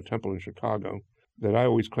Madonna Temple in Chicago that I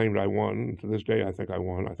always claimed I won. And to this day, I think I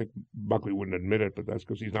won. I think Buckley wouldn't admit it, but that's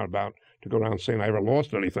because he's not about to go around saying I ever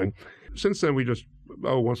lost anything. Since then, we just,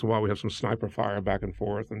 once in a while, we have some sniper fire back and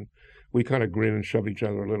forth, and we kind of grin and shove each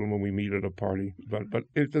other a little when we meet at a party. But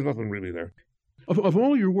there's nothing really there. Of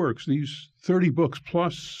all your works, these 30 books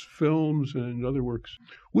plus films and other works,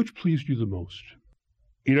 which pleased you the most?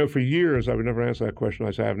 You know, for years, I would never answer that question.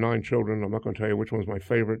 I say I have 9 children. I'm not going to tell you which one's my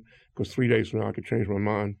favorite, because 3 days from now I could change my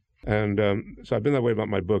mind. And so I've been that way about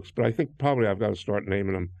my books. But I think probably I've got to start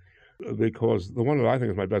naming them, because the one that I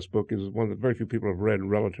think is my best book is one that very few people have read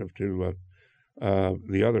relative to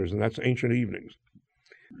the others, and that's Ancient Evenings.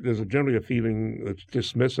 There's generally a feeling that's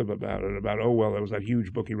dismissive about it, about, oh, well, there was that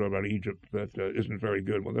huge book he wrote about Egypt that isn't very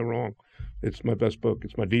good. Well, they're wrong. It's my best book.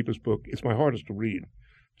 It's my deepest book. It's my hardest to read.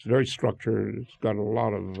 It's very structured. It's got a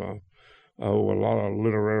lot of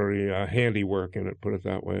literary handiwork in it, put it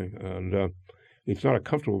that way. And it's not a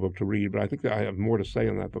comfortable book to read, but I think that I have more to say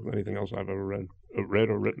in that book than anything else I've ever read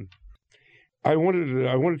or written. I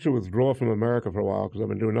wanted to withdraw from America for a while because I've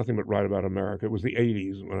been doing nothing but write about America. It was the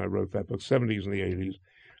 80s when I wrote that book, 70s and the 80s.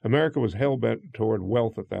 America was hell-bent toward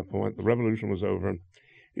wealth at that point. The revolution was over.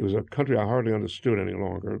 It was a country I hardly understood any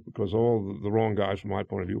longer because all the wrong guys, from my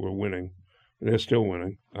point of view, were winning. They're still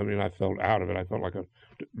winning. I mean, I felt out of it. I felt like a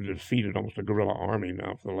defeated, almost a guerrilla army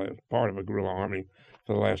now, part of a guerrilla army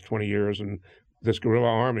for the last 20 years. And this guerrilla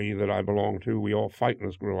army that I belong to, we all fight in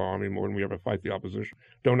this guerrilla army more than we ever fight the opposition.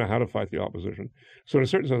 Don't know how to fight the opposition. So in a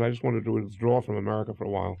certain sense, I just wanted to withdraw from America for a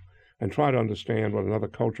while and try to understand what another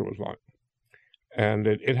culture was like. And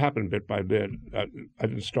it happened bit by bit. I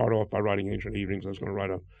didn't start off by writing Ancient Evenings. I was going to write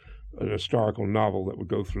an historical novel that would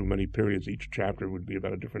go through many periods. Each chapter would be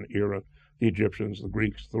about a different era: the Egyptians, the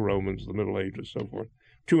Greeks, the Romans, the Middle Ages, so forth.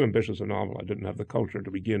 Too ambitious a novel. I didn't have the culture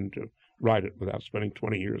to begin to write it without spending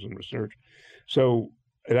 20 years in research. So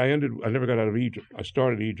I never got out of Egypt. I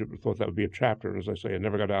started Egypt and thought that would be a chapter. And as I say, I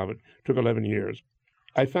never got out of it. It took 11 years.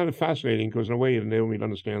 I found it fascinating because in a way it enabled me to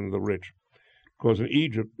understand the rich. Because in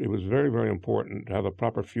Egypt, it was very, very important to have a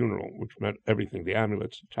proper funeral, which meant everything: the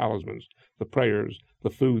amulets, the talismans, the prayers, the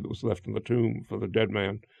food that was left in the tomb for the dead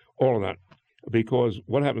man, all of that. Because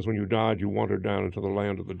what happens when you died, you wandered down into the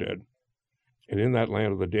land of the dead. And in that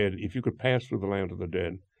land of the dead, if you could pass through the land of the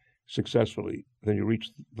dead successfully, then you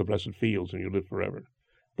reached the blessed fields and you lived forever.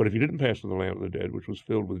 But if you didn't pass through the land of the dead, which was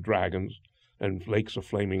filled with dragons and lakes of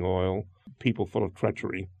flaming oil, people full of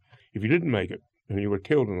treachery, if you didn't make it and you were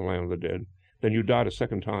killed in the land of the dead, then you died a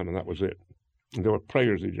second time, and that was it. And there were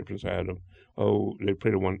prayers the Egyptians had of, they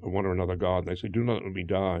prayed to one or another god, and they said, do not let me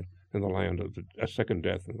die in the land of a second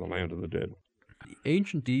death in the land of the dead.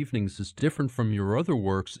 Ancient Evenings is different from your other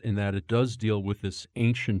works in that it does deal with this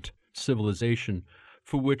ancient civilization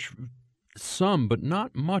for which some, but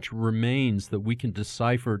not much, remains that we can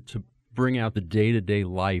decipher to bring out the day-to-day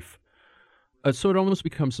life. So it almost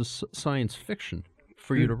becomes a science fiction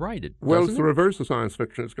for you to write it. Well, it's the reverse of science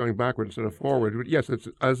fiction. It's going backwards instead of forward. But yes, it's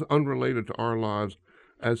as unrelated to our lives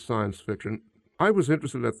as science fiction. I was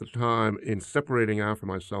interested at the time in separating out for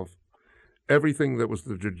myself everything that was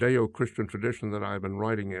the Judeo-Christian tradition that I've been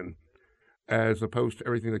writing in, as opposed to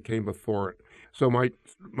everything that came before it. So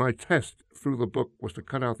my test through the book was to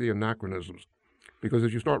cut out the anachronisms, because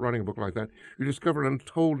as you start writing a book like that, you discover an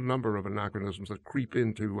untold number of anachronisms that creep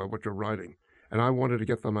into what you're writing, and I wanted to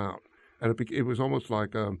get them out. And it was almost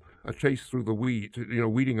like a chase through the weeds,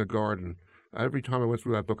 weeding a garden. Every time I went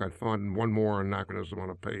through that book, I'd find one more anachronism on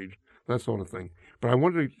a page, that sort of thing. But I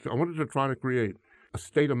wanted to try to create a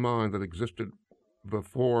state of mind that existed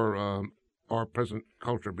before our present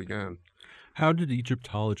culture began. How did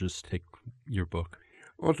Egyptologists take your book?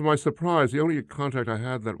 Well, to my surprise, the only contact I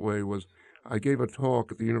had that way was I gave a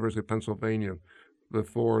talk at the University of Pennsylvania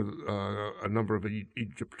before a number of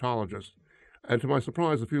Egyptologists. And to my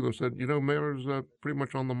surprise, a few of them said, Mailer's pretty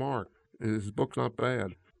much on the mark. His book's not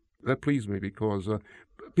bad. That pleased me because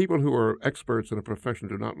people who are experts in a profession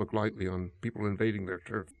do not look lightly on people invading their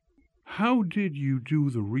turf. How did you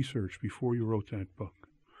do the research before you wrote that book?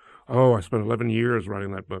 Oh, I spent 11 years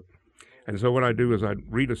writing that book. And so what I'd do is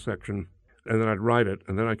I'd read a section, and then I'd write it,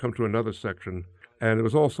 and then I'd come to another section. And it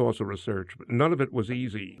was all sorts of research, but none of it was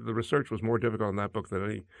easy. The research was more difficult in that book than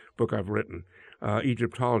any book I've written.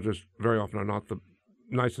 Egyptologists very often are not the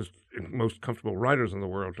nicest and most comfortable writers in the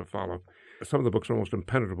world to follow. Some of the books are almost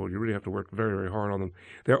impenetrable. You really have to work very, very hard on them.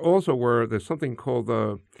 There's something called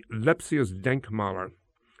the Lepsius Denkmaler,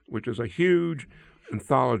 which is a huge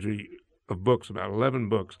anthology of books, about 11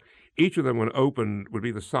 books. Each of them, when opened, would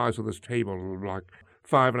be the size of this table, like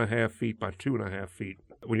 5.5 feet by 2.5 feet.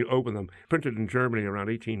 when you open them, printed in Germany around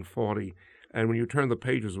 1840. And when you turn the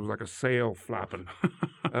pages, it was like a sail flapping.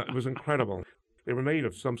 It was incredible. They were made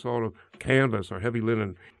of some sort of canvas or heavy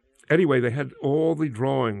linen. Anyway, they had all the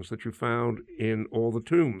drawings that you found in all the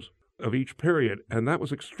tombs of each period, and that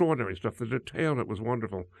was extraordinary stuff. The detail in it was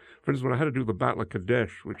wonderful. For instance, when I had to do the Battle of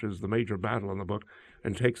Kadesh, which is the major battle in the book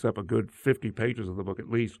and takes up a good 50 pages of the book at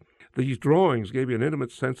least, these drawings gave you an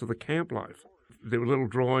intimate sense of the camp life. There were little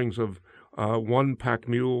drawings of one pack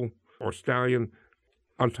mule or stallion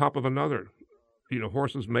on top of another,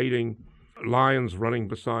 horses mating, lions running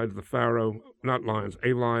beside the pharaoh, not lions,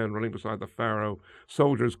 a lion running beside the pharaoh,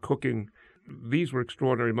 soldiers cooking. These were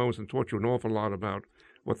extraordinary moments and taught you an awful lot about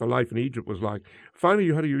what the life in Egypt was like. Finally,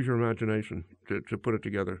 you had to use your imagination to put it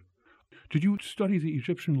together. Did you study the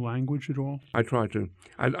Egyptian language at all? I tried to.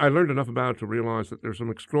 I learned enough about it to realize that there's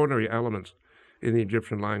some extraordinary elements in the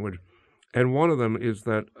Egyptian language. And one of them is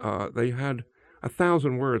that they had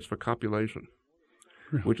 1,000 words for copulation,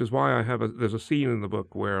 which is why there's a scene in the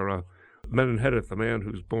book where Menenhedeth, the man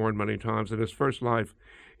who's born many times, in his first life,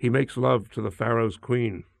 he makes love to the Pharaoh's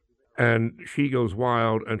queen. And she goes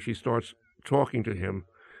wild and she starts talking to him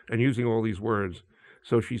and using all these words.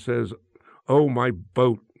 So she says, "Oh, my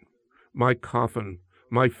boat, my coffin,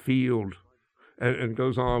 my field," and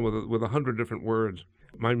goes on with 100 different words.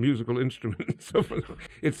 My musical instrument. So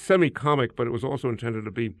it's semi-comic, but it was also intended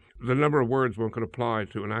to be the number of words one could apply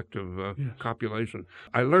to an act of copulation.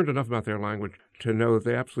 I learned enough about their language to know that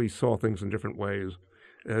they absolutely saw things in different ways.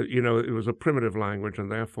 It was a primitive language,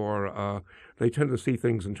 and therefore they tend to see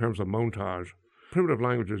things in terms of montage. Primitive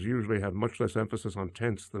languages usually have much less emphasis on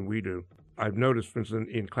tense than we do. I've noticed, for instance,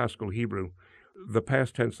 in classical Hebrew, the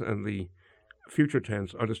past tense and the future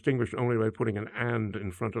tense are distinguished only by putting an "and"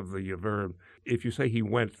 in front of the verb. If you say he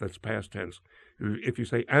went, that's past tense. If you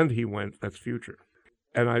say "and he went," that's future.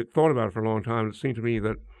 And I thought about it for a long time. It seemed to me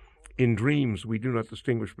that in dreams, we do not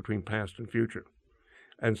distinguish between past and future.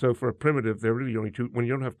 And so for a primitive, there are really only two. When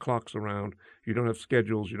you don't have clocks around, you don't have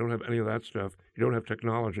schedules, you don't have any of that stuff, you don't have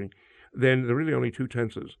technology, then there are really only two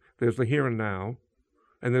tenses. There's the here and now,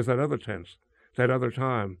 and there's that other tense, that other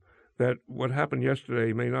time, that what happened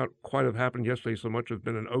yesterday may not quite have happened yesterday so much as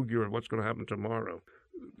been an augury of what's going to happen tomorrow.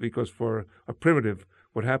 Because for a primitive,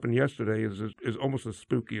 what happened yesterday is almost as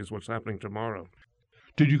spooky as what's happening tomorrow.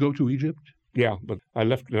 Did you go to Egypt? Yeah, but I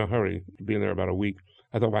left in a hurry, being there about a week.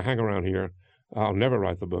 I thought, if I hang around here, I'll never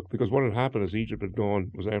write the book. Because what had happened is Egypt had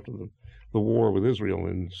gone, was after the war with Israel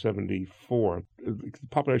in 1974. The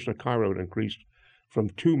population of Cairo had increased from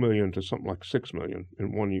 2 million to something like 6 million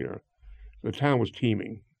in 1 year. The town was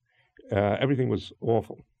teeming. Everything was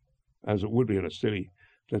awful, as it would be in a city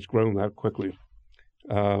that's grown that quickly.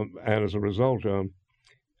 And as a result,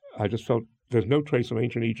 I just felt there's no trace of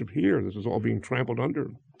ancient Egypt here. This is all being trampled under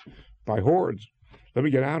by hordes. Let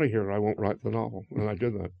me get out of here or I won't write the novel. And I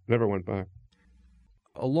did that. Never went back.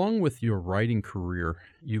 Along with your writing career,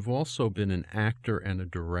 you've also been an actor and a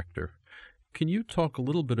director. Can you talk a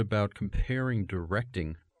little bit about comparing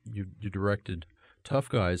directing? You directed Tough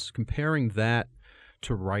Guys, comparing that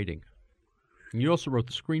to writing. And you also wrote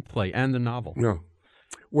the screenplay and the novel. No.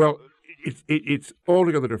 Well, it's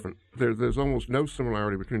altogether different. There's almost no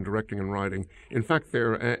similarity between directing and writing. In fact,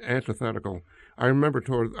 they're antithetical. I remember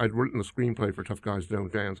I'd written the screenplay for Tough Guys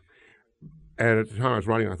Don't Dance. And at the time I was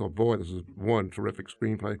writing, I thought, boy, this is one terrific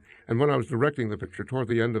screenplay. And when I was directing the picture, toward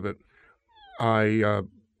the end of it, I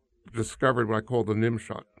discovered what I call the Nim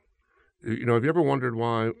shot. Have you ever wondered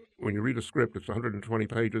why, when you read a script, it's 120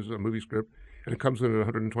 pages, a movie script, and it comes in at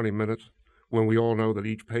 120 minutes, when we all know that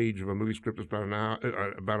each page of a movie script is about an hour,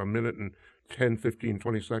 about a minute and 10, 15,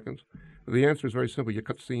 20 seconds? The answer is very simple. You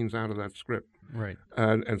cut scenes out of that script. Right.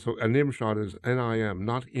 And so a Nim shot is N-I-M,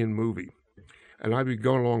 not in movie. And I'd be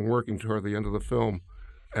going along working toward the end of the film,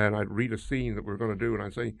 and I'd read a scene that we're going to do, and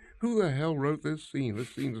I'd say, who the hell wrote this scene? This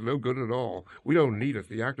scene's no good at all. We don't need it.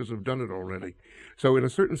 The actors have done it already. So in a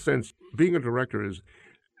certain sense, being a director is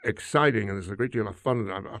exciting, and there's a great deal of fun.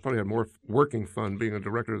 I probably had more working fun being a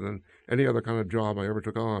director than any other kind of job I ever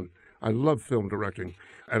took on. I love film directing.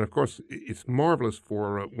 And, of course, it's marvelous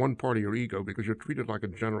for one part of your ego because you're treated like a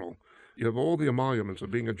general. You have all the emoluments of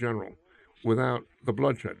being a general without the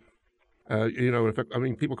bloodshed. In fact,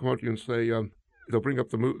 people come up to you and say, they'll bring up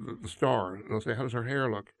the star, and they'll say, how does her hair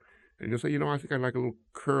look? And you'll say, I think I like a little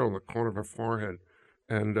curl in the corner of her forehead.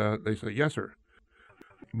 And they say, yes, sir.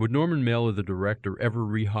 Would Norman Mailer, the director, ever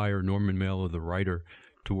rehire Norman Mailer, the writer,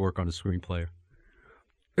 to work on a screenplay?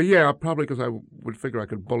 Yeah, probably because I would figure I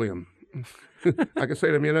could bully him. I could say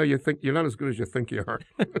to him, you think you're not as good as you think you are.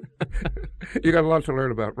 You got a lot to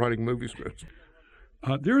learn about writing movie scripts.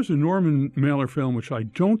 There's a Norman Mailer film which I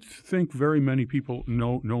don't think very many people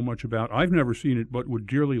know much about. I've never seen it, but would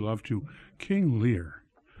dearly love to. King Lear.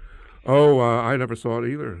 Oh, I never saw it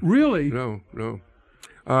either. Really? No.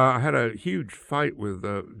 I had a huge fight with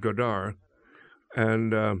Godard,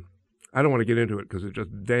 and I don't want to get into it because it's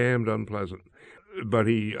just damned unpleasant. But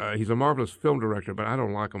he's a marvelous film director, but I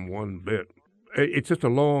don't like him one bit. It's just a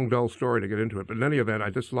long, dull story to get into it. But in any event, I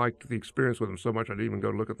just liked the experience with him so much I didn't even go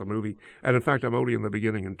look at the movie. And in fact, I'm only in the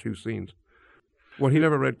beginning in 2 scenes. Well, he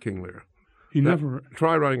never read King Lear. Never.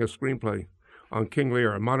 Try writing a screenplay on King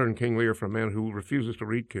Lear, a modern King Lear for a man who refuses to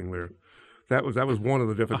read King Lear. That was one of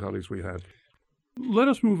the difficulties we had. Let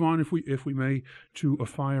us move on, if we may, to A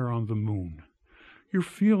Fire on the Moon. Your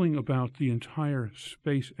feeling about the entire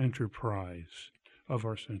space enterprise of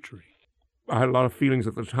our century. I had a lot of feelings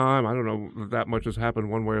at the time. I don't know that much has happened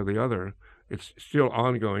one way or the other. It's still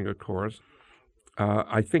ongoing, of course.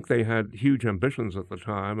 I think they had huge ambitions at the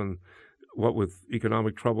time, and what with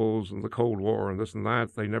economic troubles and the Cold War and this and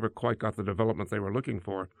that, they never quite got the development they were looking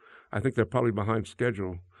for. I think they're probably behind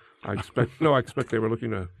schedule. I expect they were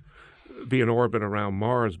looking to be in orbit around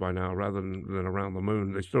Mars by now rather than around the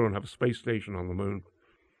moon. They still don't have a space station on the moon.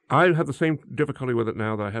 I have the same difficulty with it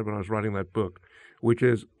now that I had when I was writing that book, which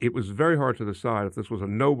is it was very hard to decide if this was a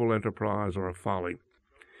noble enterprise or a folly.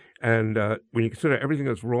 And when you consider everything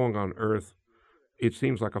that's wrong on Earth, it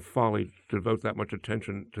seems like a folly to devote that much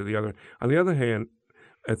attention to the other. On the other hand,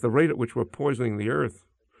 at the rate at which we're poisoning the Earth,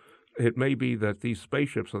 it may be that these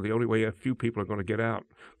spaceships are the only way a few people are going to get out.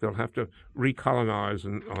 They'll have to recolonize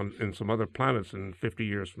in some other planets in 50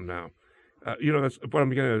 years from now. That's what I'm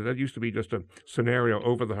beginning at. That used to be just a scenario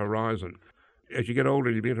over the horizon. As you get older,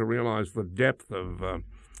 you begin to realize the depth of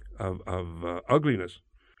ugliness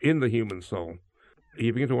in the human soul.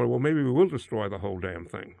 You begin to wonder, well, maybe we will destroy the whole damn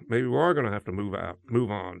thing. Maybe we are going to have to move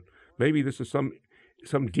on. Maybe this is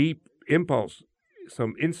some deep impulse,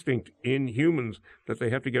 some instinct in humans that they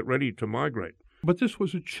have to get ready to migrate. But this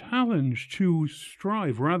was a challenge to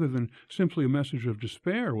strive rather than simply a message of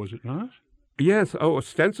despair, was it not? Yes. Oh,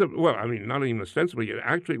 ostensibly. Well, I mean, not even ostensibly. It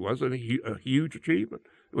actually was a huge achievement.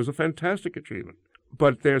 It was a fantastic achievement.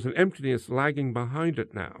 But there's an emptiness lagging behind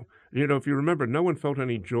it now. If you remember, no one felt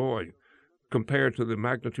any joy compared to the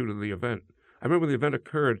magnitude of the event. I remember when the event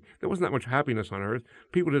occurred, there wasn't that much happiness on Earth.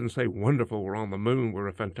 People didn't say, wonderful, we're on the moon, we're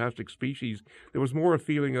a fantastic species. There was more a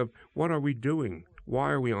feeling of, what are we doing?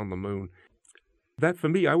 Why are we on the moon? That, for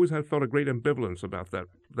me, I always had felt a great ambivalence about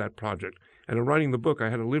that project. And in writing the book, I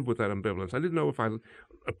had to live with that ambivalence. I didn't know if I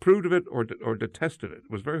approved of it or detested it.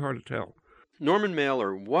 It was very hard to tell. Norman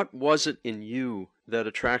Mailer, what was it in you that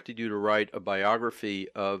attracted you to write a biography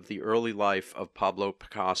of the early life of Pablo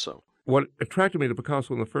Picasso? What attracted me to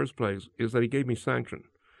Picasso in the first place is that he gave me sanction.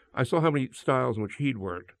 I saw how many styles in which he'd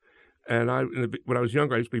worked. And when I was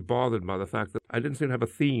younger, I used to be bothered by the fact that I didn't seem to have a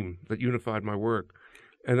theme that unified my work.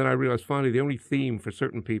 And then I realized finally the only theme for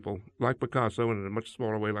certain people, like Picasso and in a much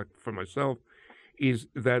smaller way like for myself, is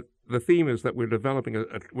that the theme is that we're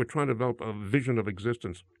trying to develop a vision of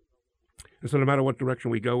existence. And so no matter what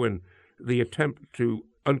direction we go in, the attempt to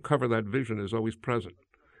uncover that vision is always present.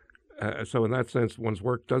 So in that sense, one's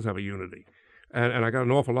work does have a unity. And I got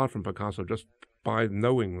an awful lot from Picasso just by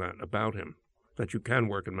knowing that about him, that you can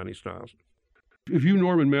work in many styles. If you,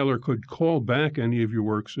 Norman Mailer, could call back any of your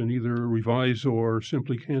works and either revise or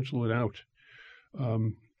simply cancel it out.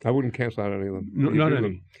 I wouldn't cancel out any of them. Not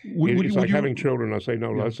any. It's like having children. I say,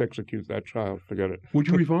 no, let's execute that child. Forget it. Would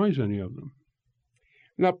you revise any of them?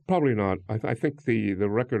 No, probably not. I think the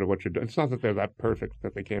record of what you do, it's not that they're that perfect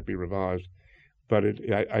that they can't be revised, but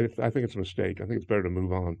I think it's a mistake. I think it's better to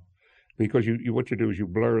move on. Because what you do is you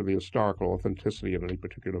blur the historical authenticity of any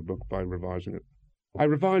particular book by revising it. I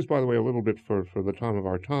revised, by the way, a little bit for the time of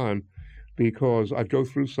our time because I'd go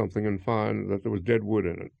through something and find that there was dead wood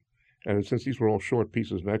in it. And since these were all short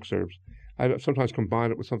pieces and excerpts, I'd sometimes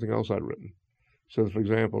combine it with something else I'd written. So, for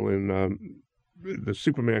example, in the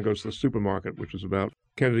Superman Goes to the Supermarket, which is about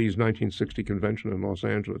Kennedy's 1960 convention in Los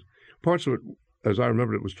Angeles, parts of it, as I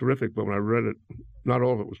remembered it, was terrific, but when I read it, not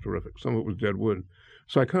all of it was terrific. Some of it was dead wood.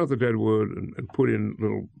 So I cut out the dead wood and put in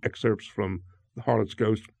little excerpts from The Harlot's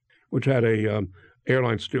Ghost, which had a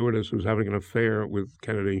airline stewardess who was having an affair with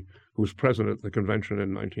Kennedy, who was president at the convention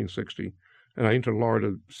in 1960. And I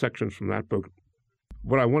interlarded sections from that book.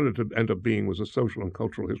 What I wanted to end up being was a social and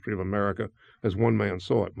cultural history of America as one man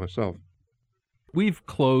saw it, myself. We've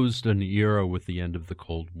closed an era with the end of the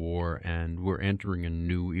Cold War, and we're entering a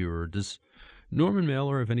new era. Does Norman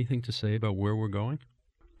Mailer have anything to say about where we're going?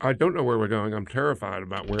 I don't know where we're going. I'm terrified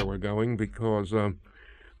about where we're going because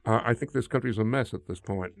I think this country's a mess at this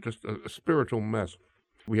point, just a spiritual mess.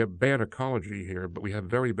 We have bad ecology here, but we have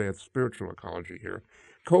very bad spiritual ecology here.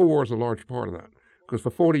 Cold War is a large part of that, because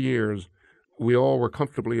for 40 years, we all were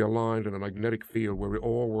comfortably aligned in a magnetic field where we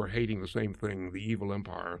all were hating the same thing, the evil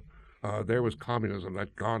empire. There was communism,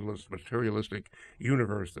 that godless, materialistic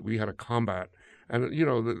universe that we had to combat. And, you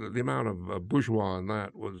know, the amount of bourgeois in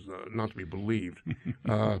that was not to be believed.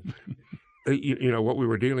 You know, what we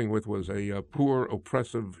were dealing with was a poor,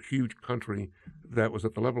 oppressive, huge country that was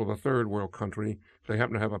at the level of a third world country. They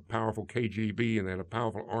happened to have a powerful KGB and they had a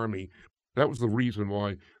powerful army. That was the reason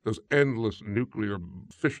why those endless nuclear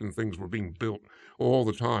fission things were being built all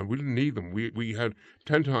the time. We didn't need them. We had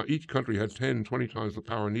 10 times, each country had 10, 20 times the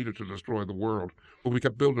power needed to destroy the world. But we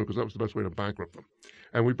kept building them because that was the best way to bankrupt them.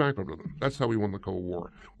 And we bankrupted them. That's how we won the Cold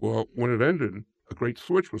War. Well, when it ended, a great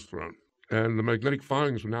switch was thrown. And the magnetic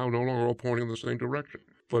findings are now no longer all pointing in the same direction.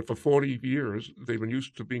 But for 40 years, they've been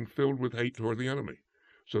used to being filled with hate toward the enemy.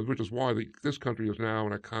 So, which is why this country is now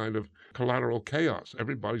in a kind of collateral chaos.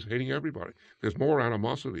 Everybody's hating everybody. There's more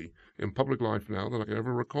animosity in public life now than I can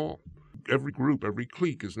ever recall. Every group, every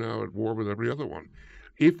clique is now at war with every other one.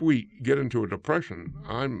 If we get into a depression,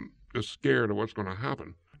 I'm just scared of what's going to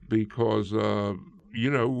happen because, you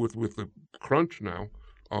know, with the crunch now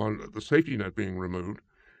on the safety net being removed,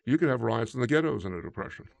 you could have riots in the ghettos in a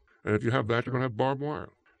depression. And if you have that, you're going to have barbed wire.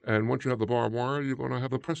 And once you have the barbed wire, you're going to have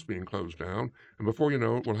the press being closed down. And before you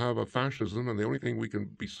know it, we'll have a fascism. And the only thing we can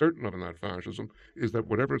be certain of in that fascism is that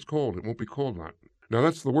whatever it's called, it won't be called that. Now,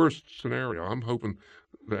 that's the worst scenario. I'm hoping,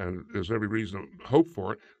 and there's every reason to hope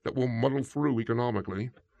for it, that we'll muddle through economically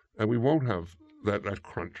and we won't have that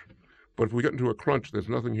crunch. But if we get into a crunch, there's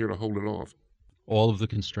nothing here to hold it off. All of the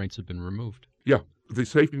constraints have been removed. Yeah, the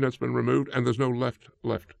safety net's been removed and there's no left.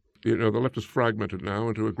 You know, the left is fragmented now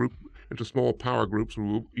into small power groups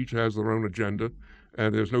who each has their own agenda,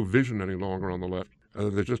 and there's no vision any longer on the left.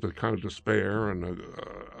 There's just a kind of despair and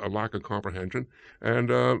a lack of comprehension.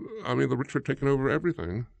 And, I mean, the rich are taking over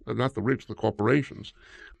everything. Not the rich, the corporations.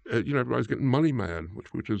 You know, everybody's getting money mad,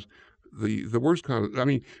 which is the worst kind of... I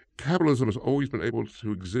mean, capitalism has always been able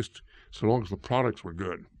to exist so long as the products were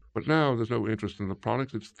good. But now there's no interest in the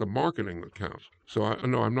products. It's the marketing that counts. So,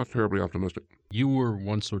 I'm not terribly optimistic. You were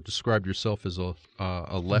once or described yourself as a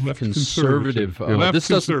left conservative. Left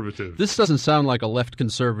conservative. This doesn't sound like a left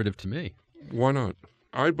conservative to me. Why not?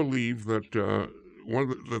 I believe that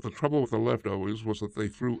the trouble with the left always was that they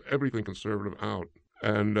threw everything conservative out.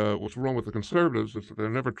 And what's wrong with the conservatives is that they're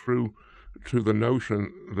never true to the notion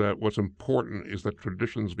that what's important is that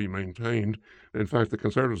traditions be maintained. In fact, the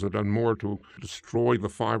conservatives have done more to destroy the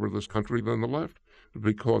fiber of this country than the left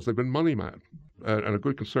because they've been money mad. And a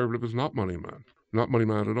good conservative is not money mad, not money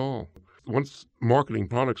mad at all. Once marketing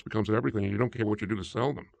products becomes everything and you don't care what you do to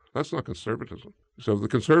sell them, that's not conservatism. So the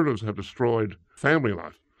conservatives have destroyed family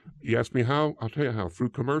life. You ask me how? I'll tell you how, through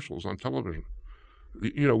commercials on television.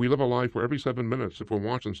 You know, we live a life where every 7 minutes, if we're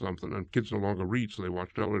watching something and kids no longer read, so they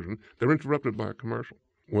watch television, they're interrupted by a commercial.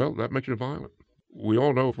 Well, that makes you violent. We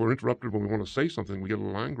all know if we're interrupted when we want to say something, we get a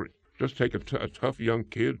little angry. Just take a tough young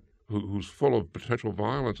kid who's full of potential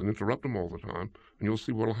violence and interrupt them all the time, and you'll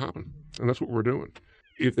see what will happen. And that's what we're doing.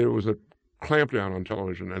 If there was a clampdown on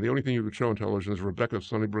television, and the only thing you could show on television is Rebecca's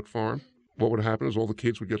Sunnybrook Farm, what would happen is all the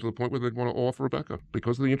kids would get to the point where they'd want to off Rebecca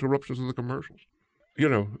because of the interruptions of the commercials. You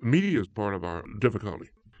know, media is part of our difficulty.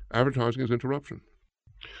 Advertising is interruption.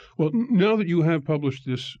 Well, now that you have published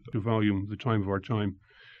this volume, The Time of Our Time,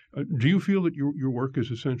 do you feel that your work is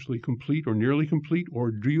essentially complete or nearly complete, or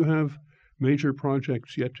do you have major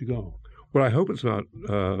projects yet to go? Well, I hope it's not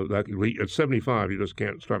that elite. At 75, you just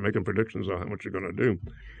can't start making predictions on what you're going to do.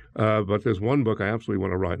 But there's one book I absolutely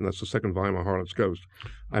want to write, and that's the second volume of Harlot's Ghost.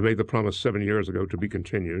 I made the promise 7 years ago to be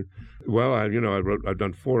continued. Well, I've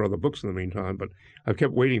done 4 other books in the meantime, but I've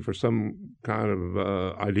kept waiting for some kind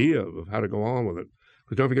of idea of how to go on with it.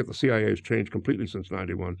 Because don't forget, the CIA has changed completely since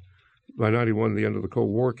 91. By 91, the end of the Cold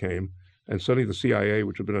War came, and suddenly the CIA,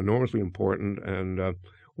 which had been enormously important and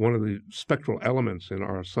one of the spectral elements in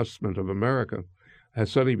our assessment of America,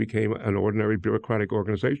 has suddenly became an ordinary bureaucratic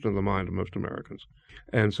organization in the mind of most Americans.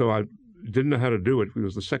 And so I didn't know how to do it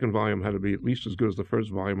because the second volume had to be at least as good as the first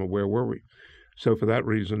volume of Where Were We? So for that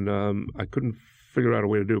reason, I couldn't figure out a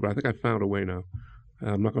way to do it, but I think I found a way now.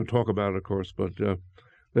 I'm not going to talk about it, of course, but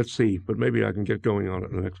let's see. But maybe I can get going on it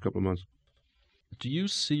in the next couple of months. Do you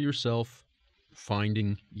see yourself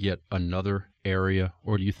finding yet another area,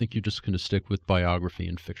 or do you think you're just going to stick with biography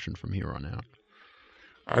and fiction from here on out?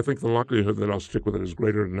 I think the likelihood that I'll stick with it is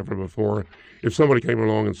greater than ever before. If somebody came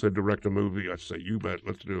along and said, direct a movie, I'd say, you bet,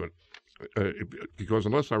 let's do it. Because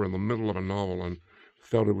unless I were in the middle of a novel and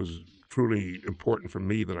felt it was truly important for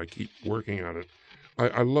me that I keep working at it,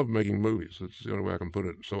 I love making movies. It's the only way I can put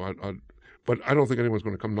it. So but I don't think anyone's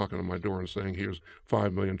going to come knocking on my door and saying, here's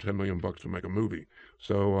 $5 million, $10 million bucks to make a movie.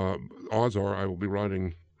 So odds are I will be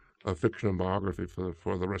writing a fiction and biography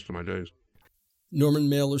for the rest of my days. Norman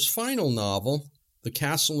Mailer's final novel, The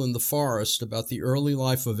Castle in the Forest, about the early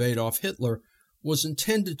life of Adolf Hitler, was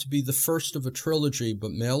intended to be the first of a trilogy,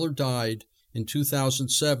 but Mailer died in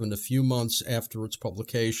 2007, a few months after its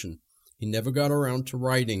publication. He never got around to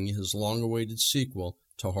writing his long-awaited sequel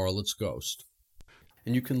to Harlot's Ghost.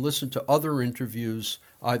 And you can listen to other interviews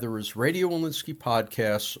either as Radio Walensky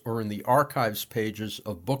podcasts or in the archives pages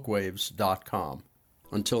of bookwaves.com.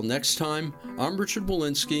 Until next time, I'm Richard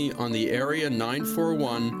Walensky on the Area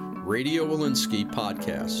 941 Radio Walensky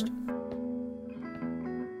podcast.